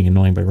just being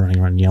annoying by running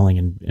around yelling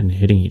and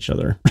hitting each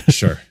other.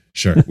 Sure.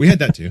 We had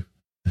that too.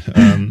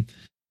 I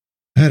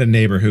had a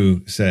neighbor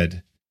who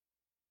said,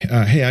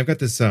 hey, I've got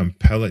this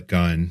pellet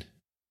gun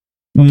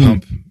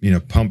pump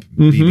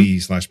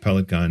BB /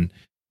 pellet gun.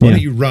 Why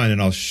don't you run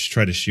and I'll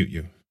try to shoot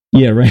you?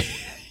 Yeah, right.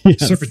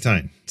 Yes.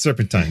 Serpentine,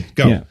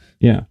 go.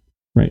 Yeah,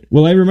 right.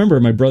 Well, I remember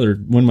one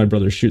of my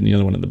brothers shooting the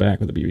other one in the back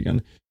with a BB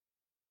gun.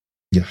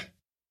 Yeah.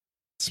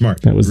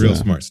 Smart. That was real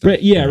smart stuff.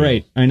 Right, yeah,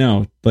 right. I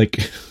know.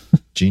 Like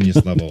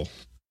genius level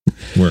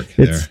work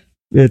there.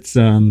 It's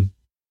a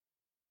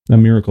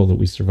miracle that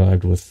we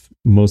survived with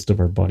most of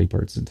our body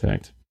parts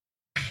intact.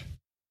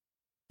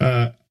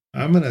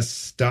 I'm going to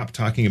stop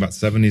talking about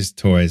 70s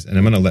toys, and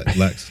I'm going to let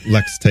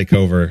Lex take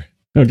over.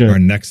 Okay. Our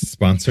next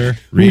sponsor,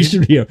 Reed.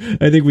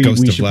 I think we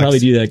should probably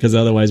do that, because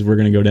otherwise we're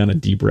going to go down a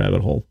deep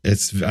rabbit hole.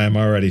 I'm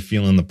already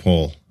feeling the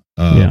pull.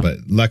 But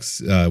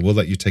Lex, we'll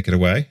let you take it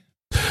away.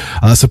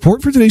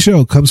 Support for today's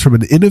show comes from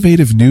an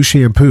innovative new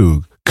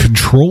shampoo,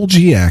 Control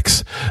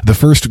GX, the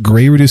first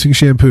gray reducing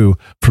shampoo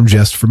from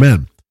Just for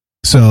Men.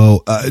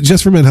 So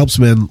Just for Men helps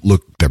men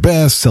look their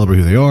best, celebrate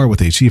who they are, what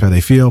they achieve, how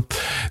they feel.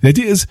 The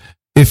idea is,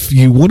 if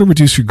you want to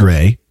reduce your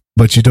gray,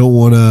 but you don't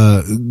want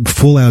to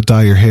full out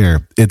dye your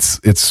hair.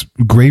 It's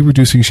gray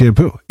reducing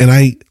shampoo. And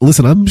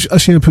I'm a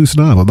shampoo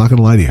snob. I'm not going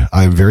to lie to you.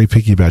 I'm very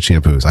picky about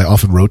shampoos. I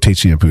often rotate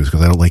shampoos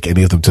because I don't like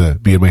any of them to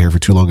be in my hair for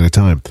too long at a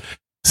time.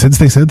 Since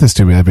they sent this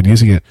to me, I've been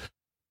using it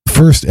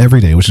first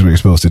every day, which is what you're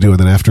supposed to do. And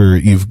then after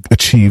you've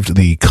achieved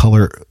the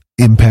color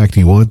impact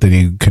you want, then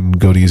you can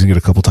go to using it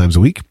a couple times a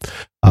week.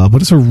 But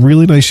it's a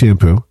really nice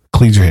shampoo,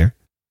 cleans your hair,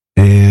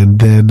 and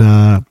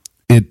then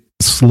it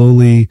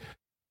slowly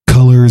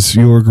colors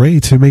your gray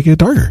to make it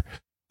darker.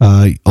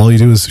 All you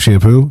do is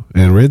shampoo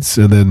and rinse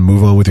and then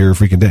move on with your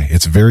freaking day.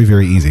 It's very,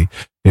 very easy.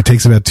 It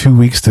takes about 2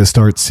 weeks to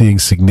start seeing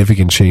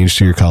significant change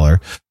to your color.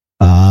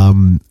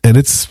 And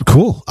it's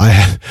cool.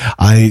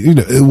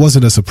 It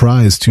wasn't a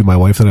surprise to my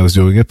wife that I was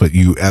doing it, but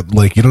you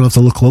don't have to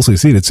look closely to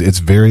see it. It's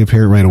very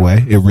apparent right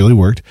away. It really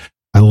worked.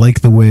 I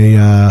like the way,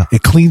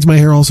 it cleans my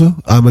hair also.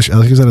 Like I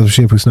said, I'm a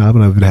shampoo snob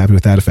and I've been happy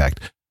with that effect.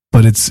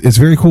 But it's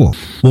very cool.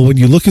 Well, when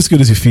you look as good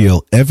as you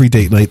feel, every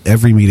date night,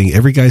 every meeting,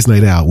 every guy's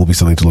night out will be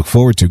something to look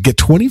forward to. Get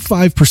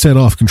 25%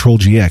 off Control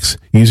GX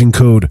using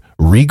code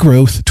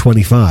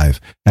REGROWTH25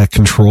 at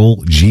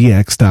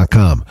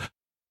controlgx.com.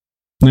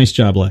 Nice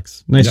job,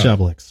 Lex. Nice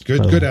job, Lex.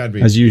 Good ad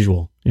read. As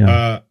usual.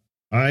 Yeah.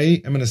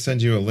 I am going to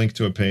send you a link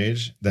to a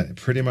page that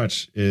pretty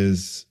much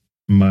is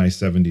my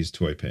 70s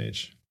toy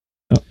page.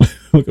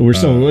 We're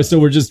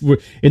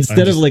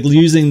instead of like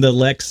using the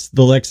Lex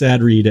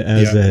ad read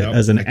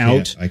as an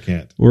out. I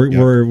can't.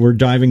 We're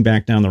diving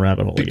back down the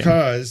rabbit hole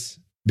because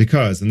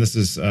and this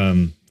is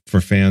for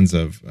fans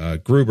of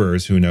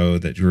Gruber's who know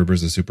that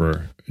Gruber's a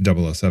super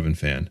 007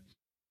 fan.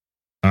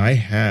 I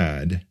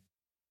had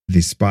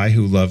the Spy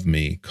Who Loved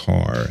Me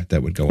car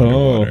that would go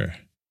underwater.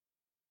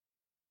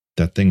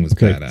 That thing was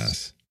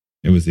badass.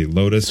 It was the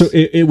Lotus. So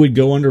it would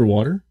go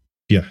underwater?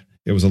 Yeah.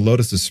 It was a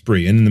Lotus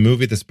Esprit. And in the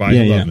movie, The Spy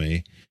Who Loved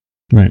Me,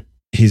 right,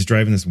 he's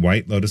driving this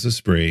white Lotus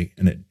Esprit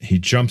and he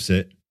jumps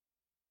it.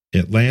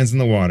 It lands in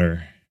the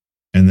water.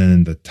 And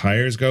then the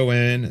tires go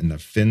in and the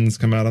fins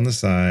come out on the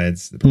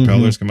sides. The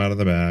propellers come out of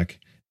the back.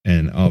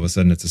 And all of a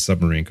sudden, it's a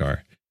submarine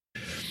car.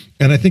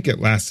 And I think it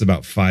lasts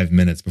about 5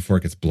 minutes before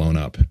it gets blown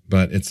up.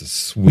 But it's a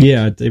sweet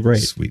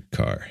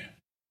car.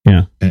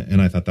 Yeah.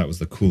 And I thought that was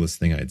the coolest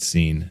thing I'd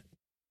seen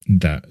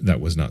that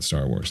was not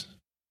Star Wars.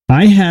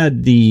 I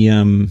had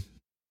the...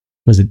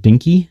 was it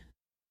Dinky?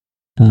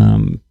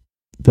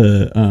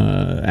 The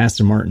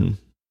Aston Martin.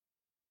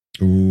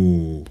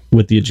 Ooh.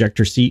 With the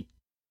ejector seat.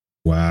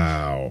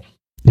 Wow.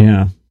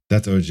 Yeah.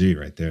 That's OG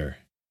right there.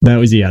 That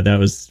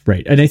was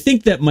right. And I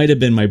think that might have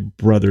been my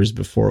brother's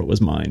before it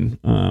was mine.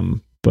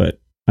 But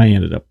I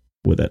ended up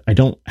with it. I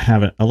don't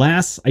have it.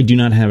 Alas, I do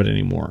not have it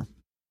anymore.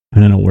 I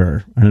don't know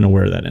where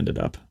that ended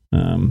up.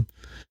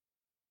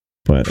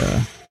 But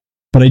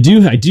I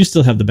do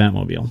still have the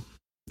Batmobile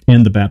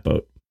and the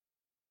Batboat.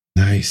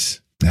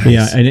 Nice.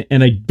 Yeah,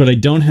 but I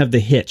don't have the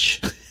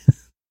hitch.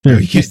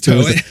 You can't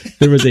tow it.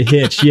 There was a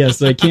hitch, yes,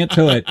 so I can't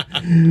tow it.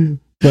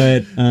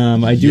 But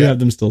I do have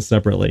them still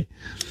separately.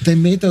 They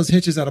made those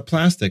hitches out of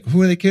plastic.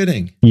 Who are they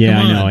kidding?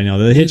 Yeah, I know.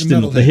 The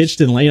hitch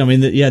didn't lay. I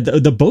mean,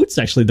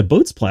 the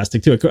boat's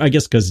plastic too. I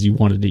guess because you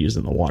wanted to use it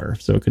in the water,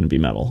 so it couldn't be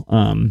metal.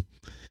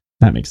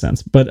 That makes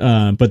sense. But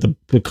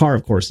the car,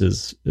 of course,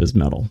 is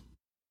metal,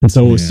 and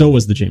so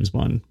was the James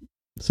Bond.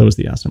 So was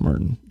the Aston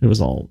Martin. It was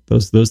all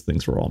those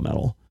things were all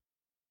metal.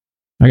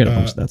 I got a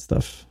bunch of that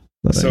stuff.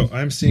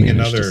 I'm seeing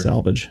another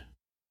salvage.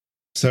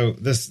 So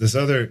there's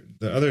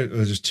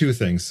just two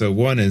things. So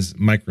one is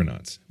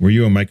Micronauts. Were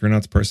you a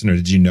Micronauts person, or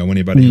did you know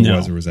anybody who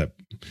was, or was that?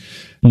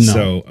 No.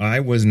 So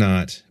I was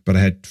not, but I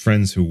had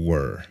friends who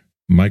were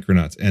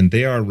Micronauts, and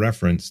they are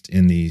referenced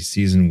in the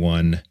season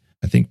 1.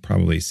 I think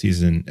probably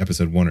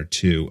episode 1 or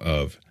 2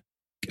 of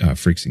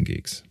Freaks and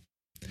Geeks.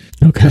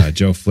 Okay.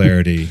 Joe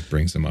Flaherty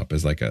brings them up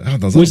as like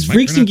was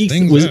Freaks and Geeks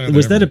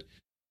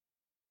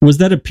was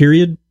that a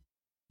period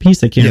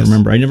piece? I can't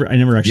remember. I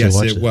never actually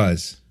watched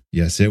it.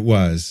 Yes, it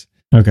was.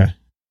 Okay.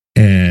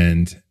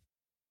 And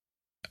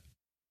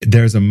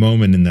there's a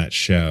moment in that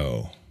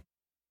show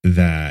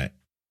that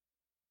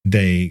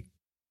they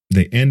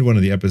end one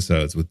of the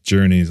episodes with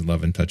Journey's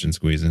Lovin', Touchin',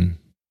 Squeezin'.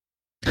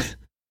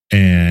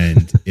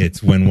 And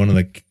it's when one of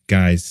the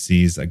guys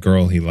sees a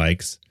girl he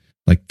likes,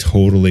 like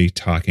totally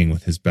talking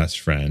with his best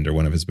friend or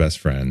one of his best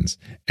friends.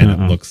 And it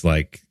looks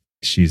like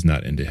she's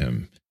not into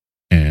him.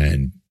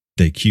 And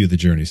they cue the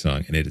Journey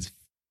song, and it is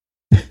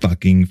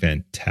fucking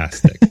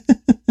fantastic.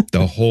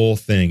 The whole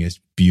thing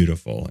is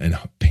beautiful and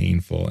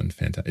painful and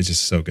fantastic. It's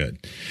just so good.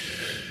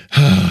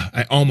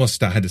 I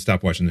almost had to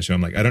stop watching the show.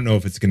 I'm like, I don't know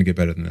if it's going to get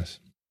better than this.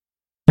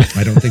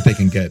 I don't think they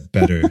can get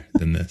better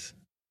than this.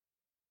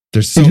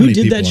 There's so many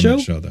people on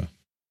that show, though.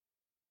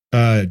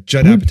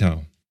 Judd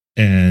Apatow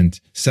and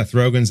Seth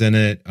Rogen's in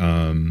it.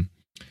 A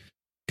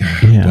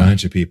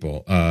bunch of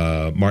people.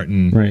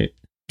 Martin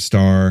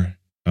Starr.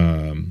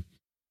 Martin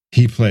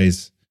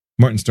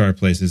Starr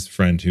plays his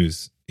friend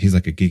he's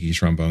like a geeky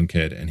trombone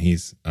kid, and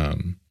he's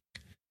the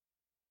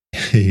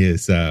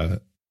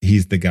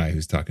guy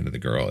who's talking to the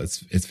girl.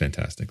 It's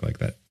fantastic like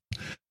that.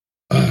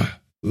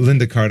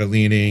 Linda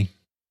Cardellini.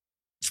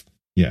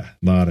 Yeah,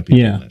 a lot of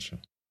people on that show.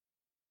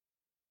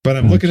 But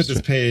I'm looking at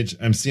this page.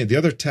 I'm seeing the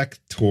other tech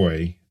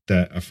toy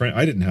that a friend,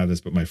 I didn't have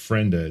this, but my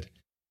friend did,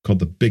 called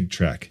the Big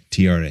Trek,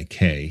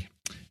 TRAK.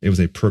 It was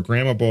a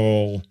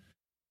programmable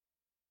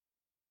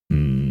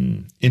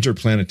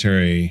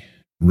interplanetary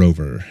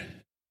rover.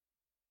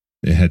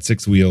 It had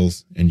 6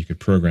 wheels, and you could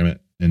program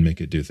it and make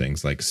it do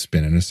things like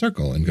spin in a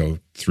circle and go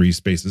 3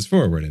 spaces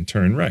forward and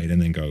turn right,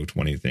 and then go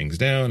 20 things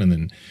down, and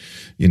then,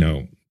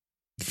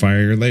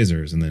 fire your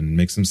lasers and then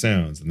make some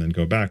sounds and then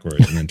go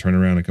backwards and then turn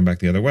around and come back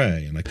the other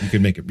way. And like you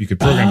could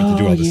program it to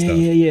do all this stuff.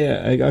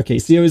 Yeah. Okay.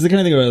 See, it was the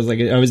kind of thing where I was like,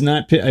 it was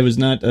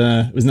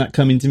not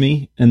coming to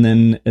me. And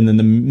then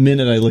the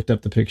minute I looked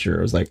up the picture,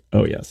 I was like,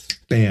 oh yes.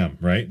 Bam.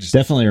 Right.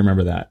 Definitely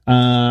remember that.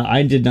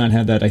 I did not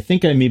have that. I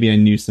think I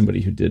knew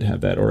somebody who did have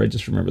that, or I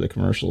just remember the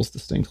commercials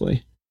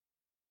distinctly.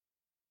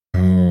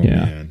 Oh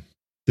yeah. Man.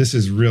 This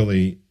is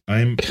really,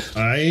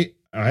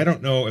 I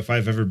don't know if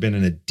I've ever been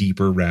in a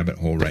deeper rabbit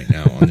hole right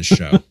now on the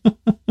show.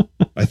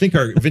 I think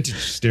our vintage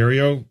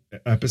stereo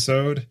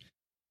episode,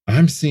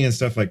 I'm seeing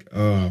stuff like,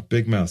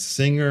 Big Mouth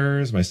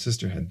Singers. My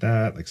sister had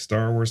that, like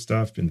Star Wars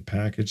stuff in the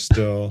package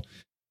still.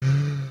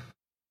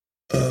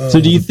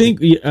 So do you think,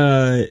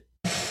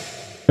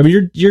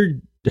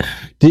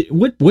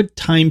 what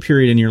time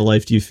period in your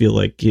life do you feel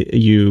like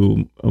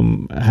you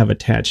have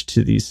attached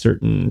to these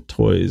certain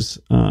toys?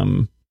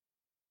 I'm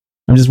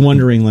just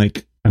wondering,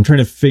 like, I'm trying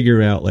to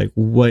figure out like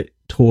what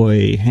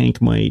toy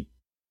Hank might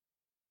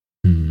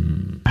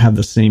have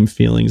the same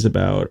feelings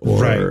about,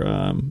 or right.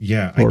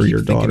 or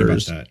your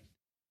daughters. About that.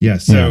 Yeah,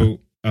 so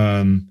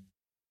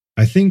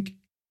I think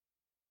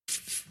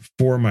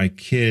for my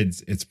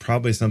kids, it's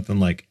probably something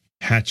like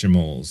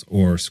Hatchimals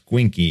or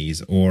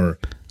Squinkies, or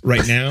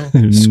right now, I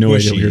have no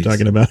idea what you're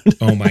talking about.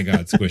 Oh my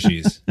God,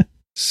 Squishies.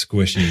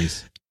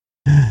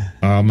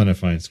 I'm gonna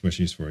find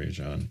Squishies for you,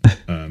 John.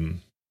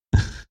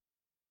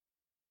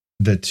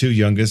 The 2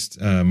 youngest,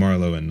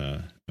 Marlo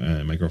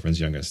and my girlfriend's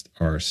youngest,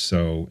 are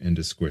so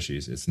into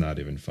Squishies. It's not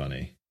even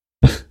funny.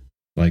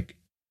 Like,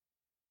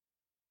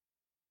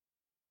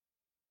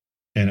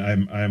 and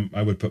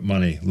I would put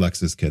money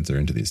Lex's kids are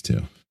into these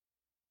too.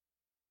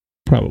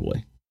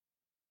 Probably.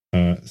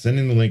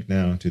 Sending the link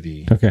now to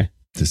the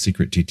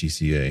secret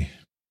TTCA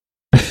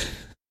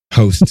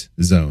host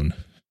zone.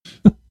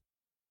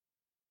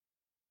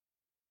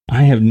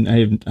 I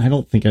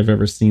don't think I've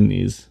ever seen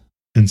these.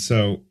 And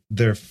so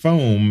they're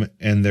foam,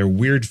 and they're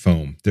weird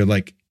foam. They're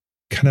like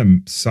kind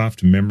of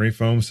soft memory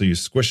foam. So you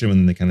squish them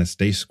and they kind of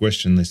stay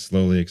squished and they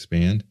slowly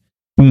expand.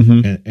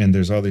 Mm-hmm. And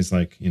there's all these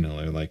like,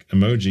 they're like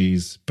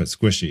emojis, but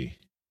squishy.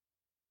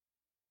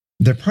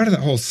 They're part of that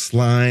whole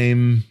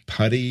slime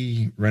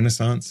putty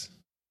renaissance.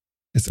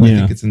 I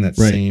think it's in that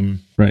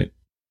same. Right.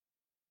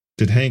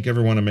 Did Hank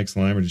ever want to make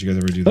slime, or did you guys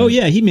ever do that? Oh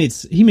yeah, he made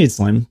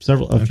slime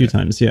a few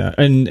times. Yeah.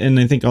 And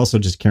I think also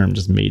just Karen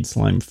just made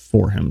slime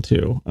for him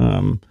too.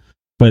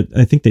 But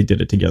I think they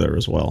did it together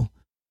as well.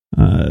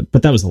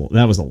 But that was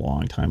a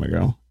long time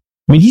ago.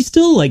 I mean, he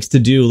still likes to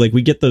do, like,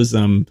 we get those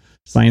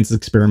science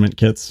experiment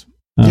kits.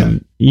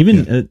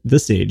 Even at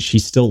this age, he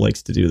still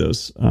likes to do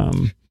those.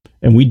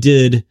 And we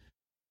did,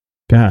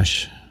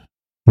 gosh,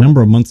 a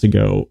number of months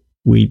ago,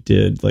 we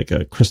did like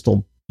a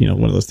crystal,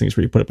 one of those things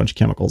where you put a bunch of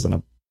chemicals in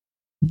a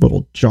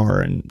little jar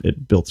and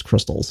it builds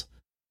crystals.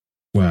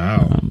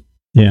 Wow.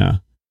 Yeah.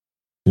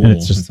 Cool. And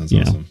it's just, that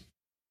sounds awesome.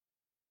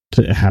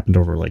 It happened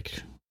over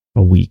like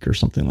a week or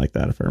something like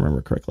that, if I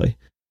remember correctly.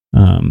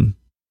 And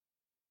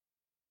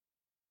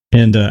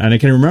I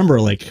can remember,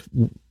 like,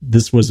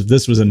 this was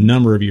a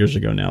number of years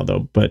ago now,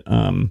 though, but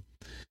in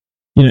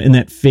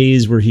that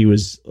phase where he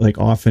was like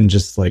often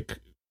just like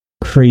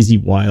crazy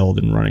wild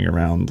and running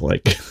around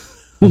like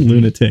a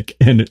lunatic,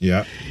 and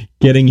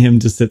getting him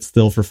to sit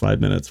still for 5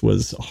 minutes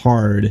was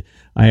hard.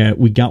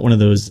 We got one of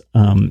those,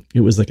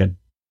 it was like a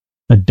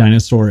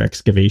dinosaur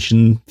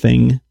excavation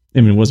thing.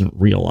 I mean, it wasn't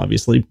real,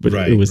 obviously, but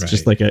it was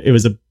just like it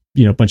was a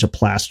bunch of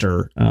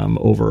plaster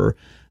over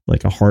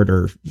like a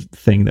harder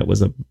thing that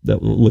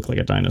looked like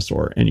a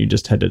dinosaur, and you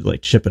just had to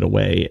like chip it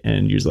away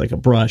and use like a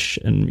brush,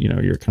 and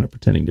you're kind of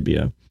pretending to be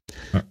a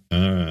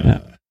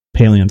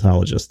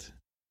paleontologist.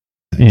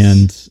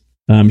 Nice.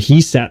 And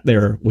he sat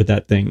there with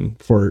that thing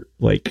for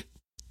like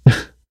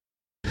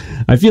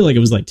I feel like it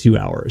was like 2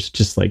 hours,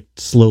 just like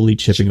slowly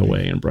chipping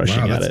away and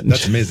brushing at it.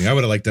 That's amazing. I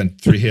would have like done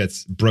 3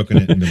 hits, broken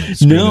it, and been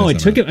like, no, it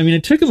took him. I mean,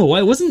 it took him a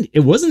while. It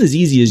wasn't as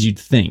easy as you'd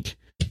think.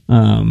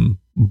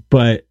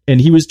 But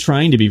he was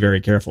trying to be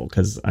very careful,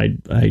 because I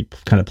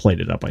kind of played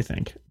it up, I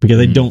think, because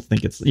I don't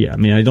think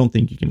I don't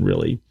think you can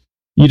really,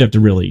 you'd have to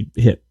really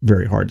hit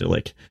very hard to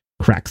like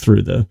crack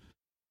through the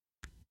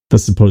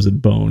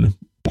supposed bone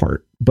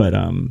part. But,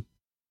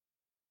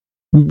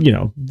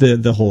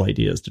 the whole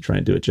idea is to try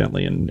and do it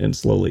gently and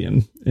slowly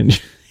and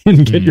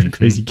get your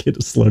crazy kid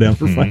to slow down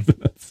for 5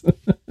 minutes.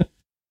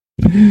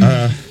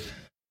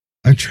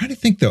 I'm trying to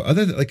think though,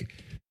 other than like,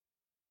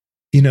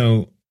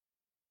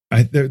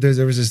 there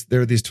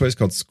were these toys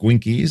called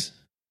Squinkies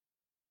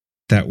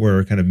that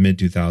were kind of mid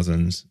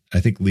 2000s. I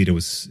think Lita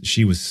was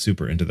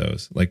super into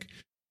those. Like,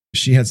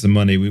 she had some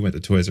money. We went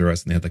to Toys R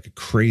Us and they had like a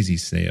crazy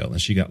sale,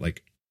 and she got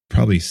like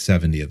probably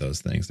 70 of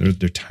those things.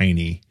 They're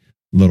tiny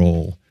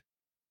little,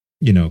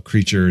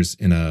 creatures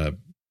in a.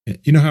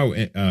 You know how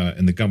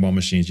in the gumball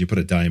machines you put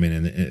a diamond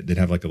and they'd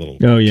have like a little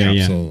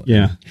capsule.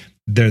 Yeah.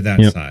 They're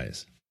that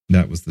size.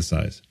 That was the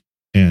size.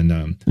 And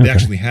they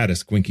actually had a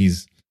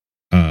Squinkies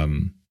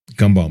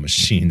gumball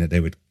machine that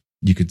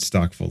you could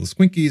stock full of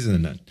Squinkies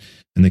and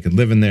they could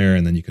live in there,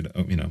 and then you could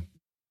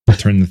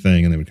turn the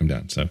thing and they would come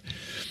down. So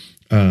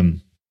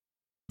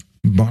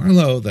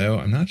Marlowe, though,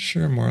 I'm not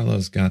sure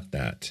Marlowe's got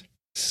that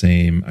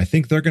same. I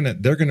think they're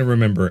gonna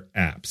remember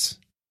apps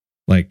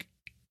like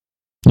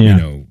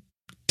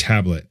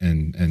tablet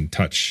and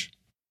touch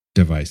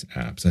device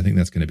apps. I think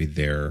that's going to be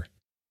their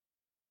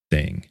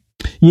thing.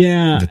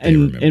 Yeah,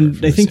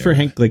 and I think for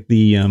Hank, like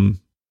the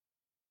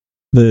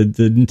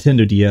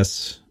Nintendo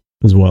DS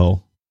as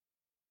well.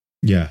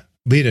 Yeah,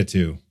 Lita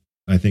too.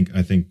 I think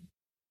I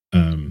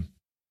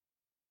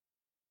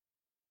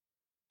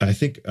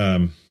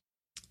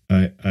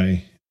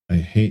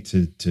hate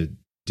to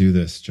do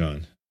this,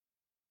 John.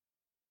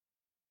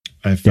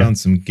 I found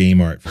some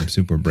game art from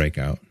Super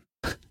Breakout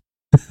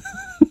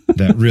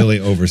that really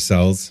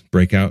oversells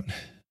Breakout.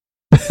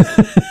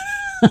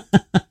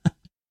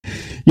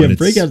 Yeah,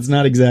 Breakout's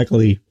not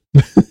exactly.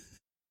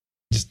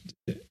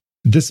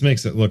 This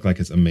makes it look like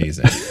it's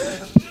amazing.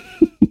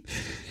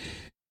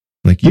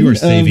 Like you are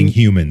saving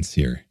humans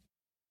here.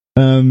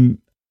 Didn't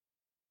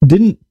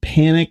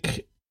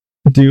Panic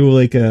do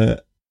like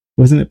a?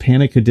 Wasn't it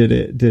Panic who did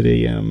a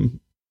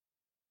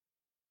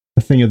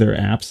thing of their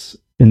apps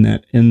in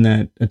that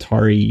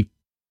Atari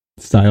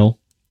style?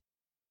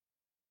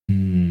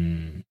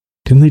 Didn't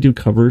they do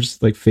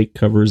covers, like fake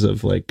covers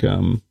of like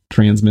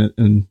Transmit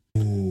and?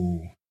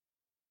 Ooh.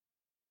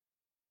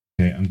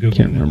 Okay, I'm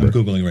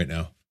googling right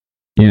now.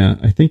 Yeah,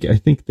 I think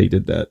they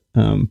did that.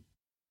 And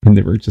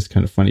they were just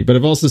kind of funny. But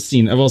I've also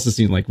seen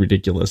like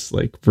ridiculous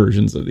like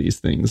versions of these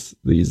things.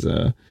 These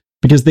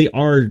because they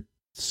are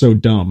so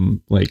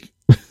dumb. Like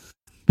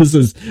this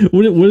is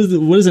what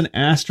does an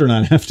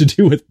astronaut have to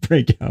do with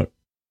Breakout?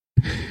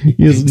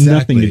 He has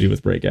nothing to do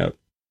with Breakout.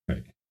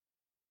 Right.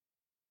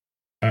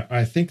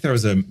 I think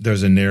there's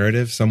a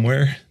narrative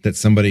somewhere that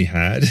somebody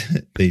had.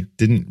 They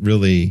didn't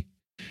really.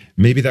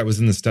 Maybe that was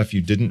in the stuff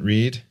you didn't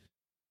read.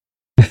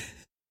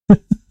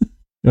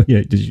 Oh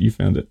yeah, you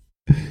found it?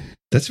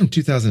 That's from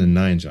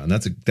 2009, John.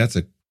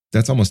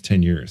 That's almost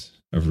 10 years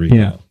of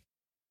recall.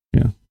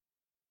 Yeah.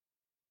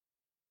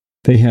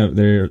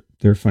 They're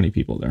funny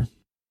people there.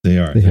 They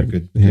are. They have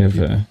good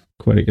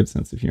quite a good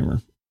sense of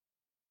humor.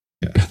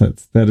 Yeah,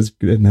 that is,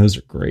 and those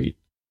are great.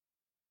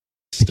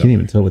 I can't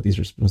even tell what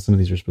some of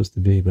these are supposed to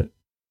be, but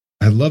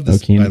I love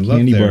this. I love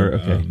candy their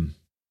bar. Okay.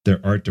 Their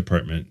art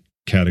department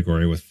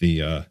category with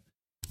the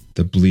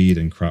bleed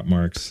and crop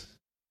marks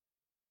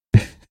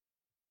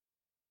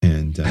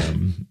and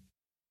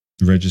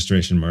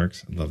registration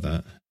marks. I love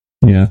that.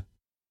 Yeah.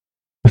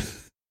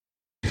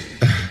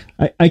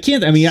 I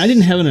can't. I mean, I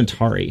didn't have an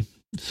Atari,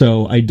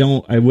 so I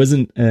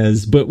wasn't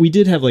as. But we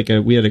did have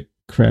we had a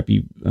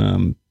crappy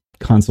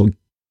console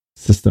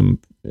system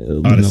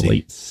in the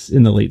late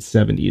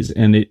 70s,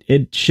 and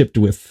it shipped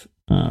with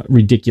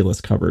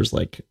ridiculous covers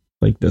like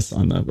this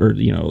on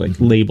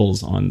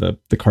labels on the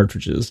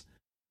cartridges.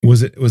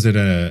 Was it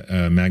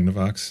a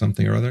Magnavox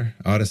something or other?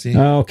 Odyssey?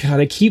 Oh god,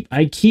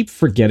 I keep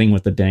forgetting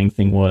what the dang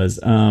thing was.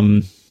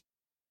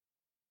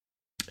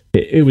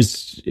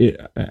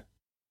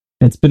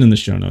 It's been in the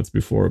show notes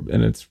before,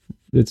 and it's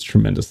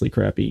tremendously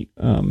crappy.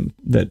 And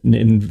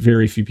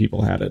very few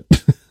people had it.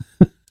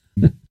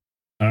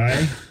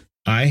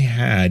 I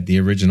had the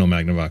original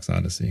Magnavox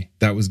Odyssey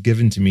that was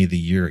given to me the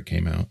year it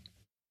came out,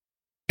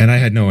 and I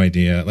had no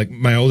idea. Like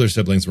my older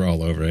siblings were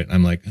all over it.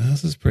 I'm like, oh,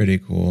 this is pretty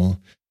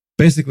cool.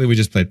 Basically, we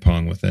just played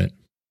Pong with it.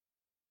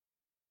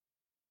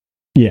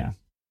 Yeah,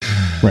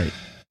 right.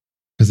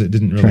 Because it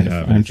didn't really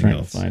have anything else. I'm trying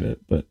to find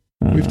it, but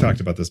we've talked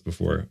about this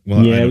before.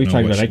 Well, yeah, we've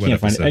talked about it.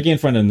 I can't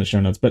find it in the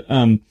show notes, but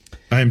I'm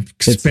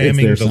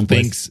spamming the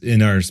links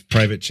in our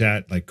private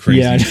chat like crazy.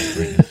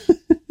 Yeah.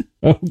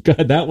 Oh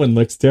god, that one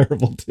looks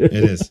terrible too. It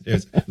is.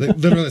 It's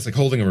literally it's like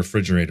holding a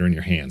refrigerator in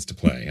your hands to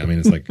play. I mean,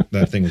 it's like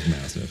that thing was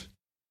massive.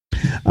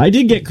 I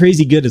did get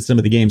crazy good at some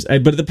of the games,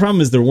 but the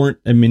problem is there weren't.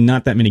 I mean,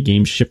 not that many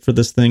games shipped for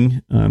this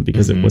thing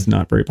because it was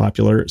not very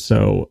popular.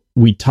 So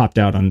we topped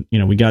out on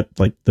we got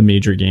like the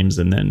major games,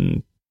 and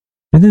then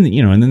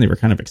they were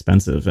kind of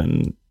expensive,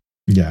 and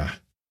yeah,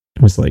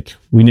 it was like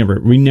we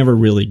never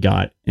really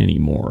got any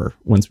more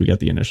once we got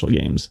the initial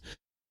games,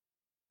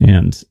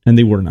 and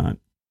they were not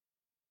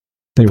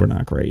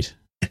great.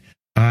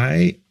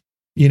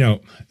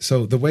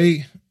 So the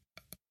way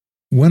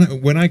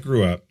when I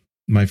grew up,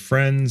 my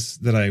friends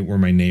that were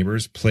my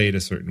neighbors played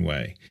a certain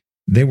way.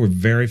 They were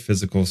very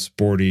physical,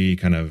 sporty,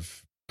 kind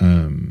of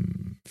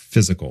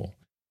physical.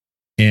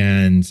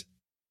 And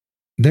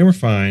they were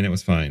fine. It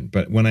was fine.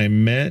 But when I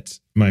met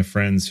my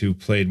friends who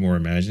played more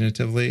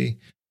imaginatively,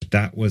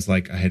 that was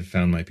like I had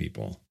found my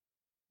people.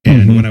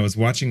 And when I was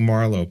watching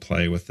Marlowe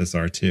play with this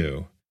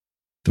R2,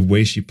 the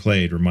way she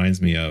played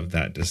reminds me of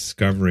that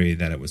discovery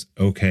that it was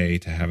okay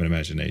to have an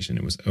imagination.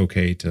 It was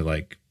okay to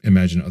like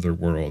imagine other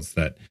worlds,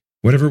 that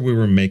whatever we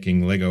were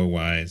making Lego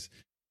wise,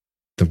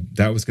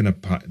 that was going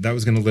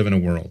to live in a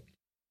world,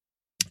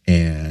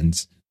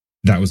 and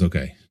that was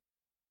okay.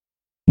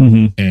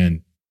 Mm-hmm.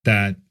 And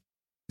that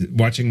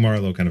watching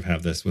Marlo kind of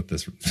have this with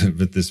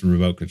this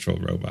remote control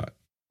robot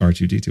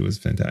R2D2 was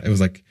fantastic. It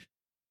was like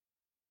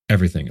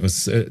everything. It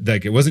was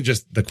like, it wasn't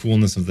just the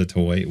coolness of the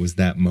toy. It was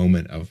that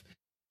moment of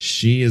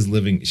she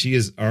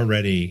is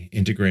already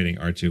integrating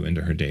R2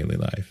 into her daily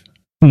life.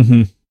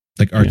 Mm-hmm.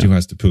 Like R2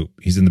 has to poop.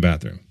 He's in the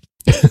bathroom.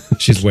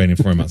 She's waiting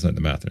for him outside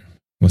the bathroom.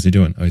 What's he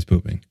doing? Oh, he's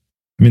pooping.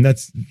 I mean,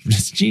 that's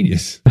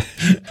genius.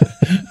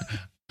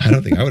 I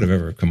don't think I would have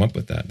ever come up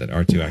with that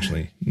R2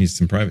 actually needs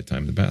some private time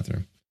in the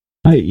bathroom.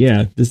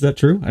 Yeah. Is that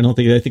true? I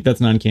think that's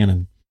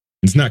non-canon.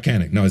 It's not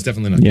canon. No, it's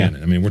definitely not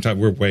canon. I mean,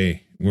 we're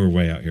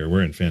way out here.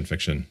 We're in fan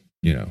fiction,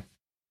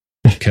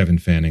 Kevin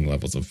Fanning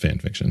levels of fan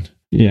fiction.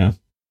 Yeah.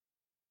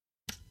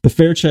 The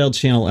Fairchild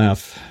Channel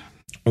F.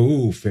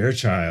 Oh,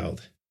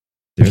 Fairchild.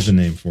 There's a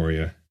name for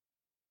you.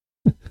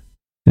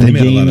 They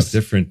made a lot of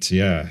different,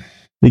 The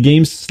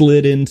game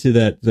slid into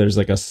that. There's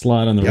like a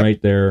slot on the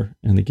right there,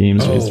 and the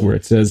game's where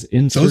it says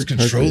insert. Those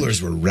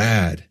controllers were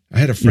rad. I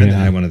had a friend that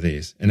had one of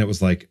these, and it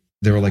was like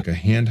they were like a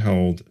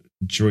handheld,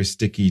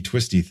 joysticky,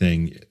 twisty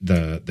thing.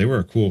 They were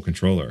a cool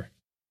controller.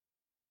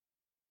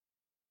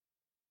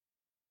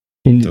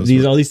 And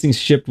all these things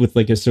shipped with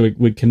so it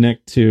would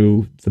connect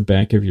to the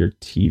back of your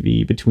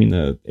TV between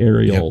the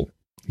aerial,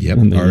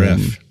 and the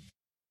RF,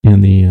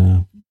 and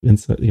the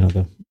inside,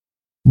 the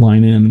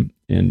line in,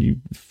 and you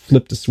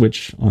flip a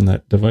switch on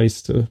that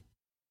device to,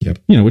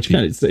 which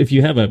kind of, if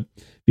you have a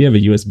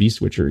USB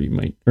switcher, you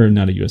might, or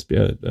not a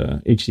USB,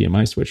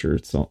 HDMI switcher.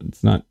 It's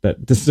not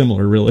that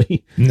dissimilar,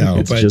 really. No,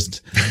 it's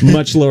just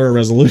much lower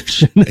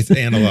resolution. It's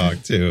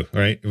analog too,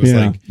 right? It was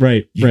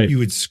right. You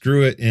would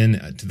screw it in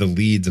to the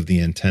leads of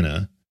the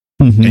antenna,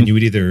 mm-hmm. and you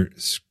would either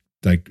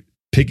like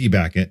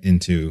piggyback it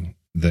into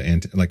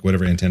the like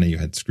whatever antenna you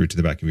had screwed to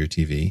the back of your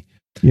TV.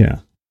 Yeah.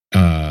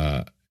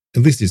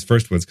 At least these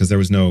first ones, because there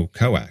was no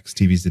coax.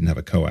 TVs didn't have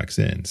a coax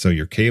in, so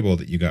your cable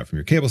that you got from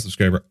your cable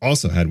subscriber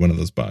also had one of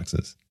those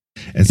boxes.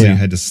 And so you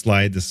had to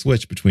slide the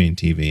switch between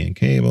TV and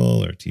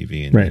cable, or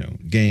TV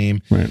and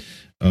game. Right.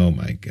 Oh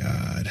my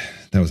God,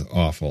 that was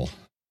awful.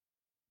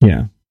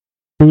 Yeah,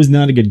 it was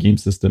not a good game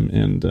system,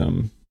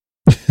 and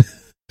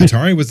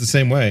Atari was the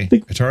same way.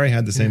 Atari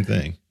had the same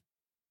thing.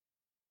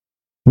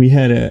 We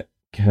had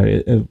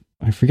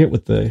I forget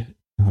what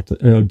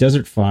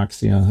Desert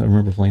Fox. Yeah, I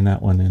remember playing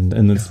that one, and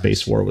then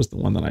Space War was the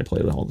one that I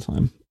played all the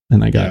time,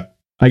 and I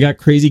got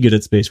crazy good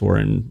at Space War,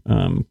 and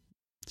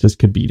just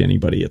could beat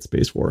anybody at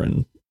Space War,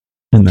 and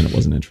then it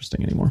wasn't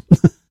interesting anymore.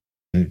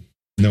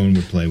 No one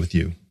would play with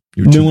you.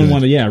 No one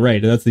wanted. Yeah,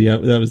 right.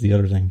 That was the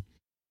other thing.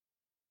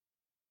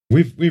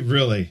 We've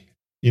really,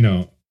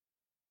 I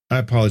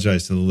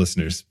apologize to the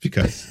listeners,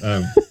 because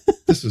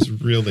this was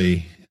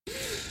really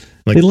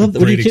like they love.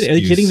 Are you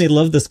kidding? They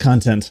love this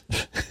content.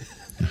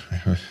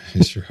 I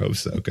sure hope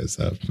so, because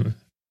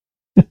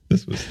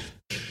this was.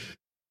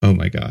 Oh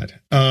my God.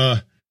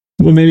 Well,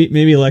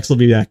 maybe Lex will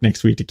be back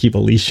next week to keep a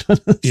leash on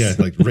us. Yeah,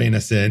 like rein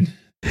us in.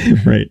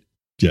 Right.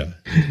 Yeah.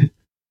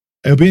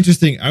 It'll be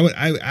interesting.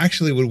 I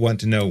actually would want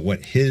to know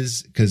what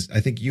because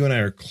I think you and I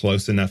are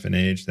close enough in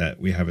age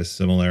that we have a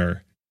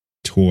similar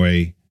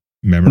toy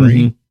memory.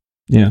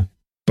 Mm-hmm. Yeah.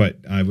 But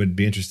I would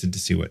be interested to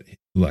see what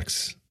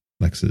Lex's.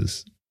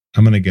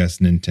 I'm going to guess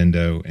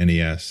Nintendo,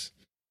 NES,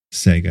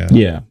 Sega.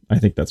 Yeah, I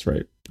think that's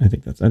right. I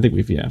think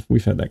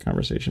we've had that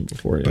conversation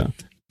before. Yeah.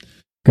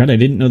 God, I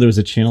didn't know there was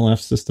a Channel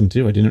F system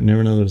too. I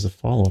never know there was a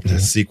follow-up. A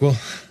sequel?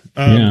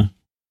 Yeah.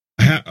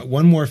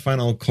 One more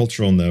final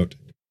cultural note.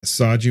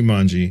 Saw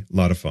Jumanji, a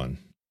lot of fun.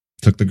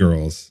 Took the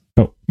girls.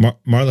 Oh.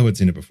 Marlo had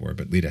seen it before,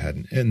 but Lita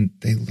hadn't. And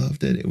they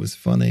loved it. It was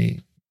funny.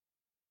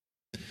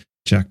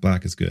 Jack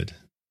Black is good.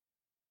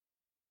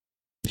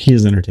 He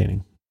is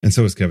entertaining. And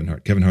so is Kevin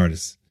Hart. Kevin Hart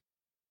is...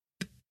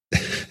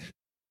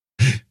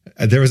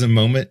 There was a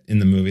moment in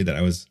the movie that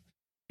I was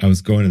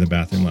going to the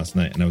bathroom last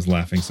night, and I was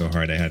laughing so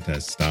hard I had to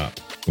stop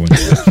going to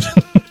the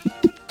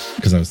bathroom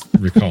because I was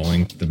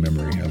recalling the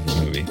memory of the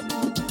movie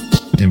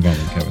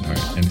involving Kevin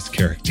Hart and his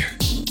character.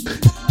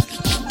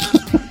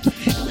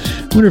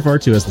 I wonder if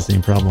R2 has the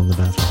same problem in the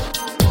bathroom.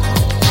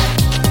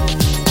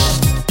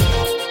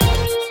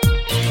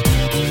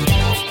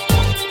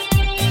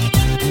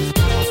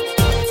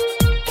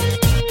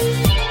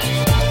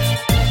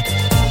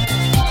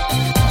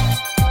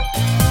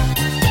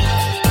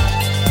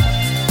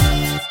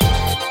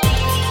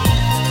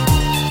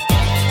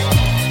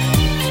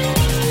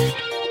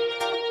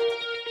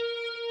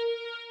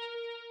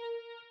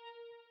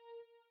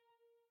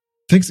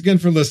 Thanks again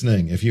for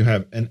listening. If you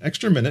have an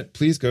extra minute,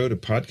 please go to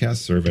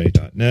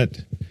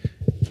podcastsurvey.net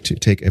to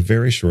take a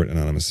very short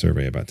anonymous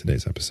survey about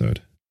today's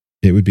episode.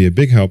 It would be a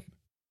big help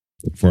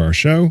for our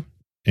show,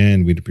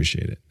 and we'd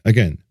appreciate it.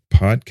 Again,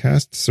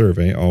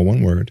 podcastsurvey, all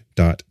one word,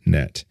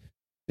 .net.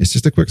 It's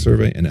just a quick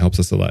survey, and it helps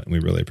us a lot, and we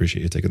really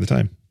appreciate you taking the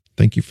time.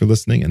 Thank you for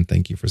listening, and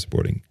thank you for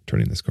supporting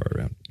Turning This Car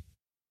Around.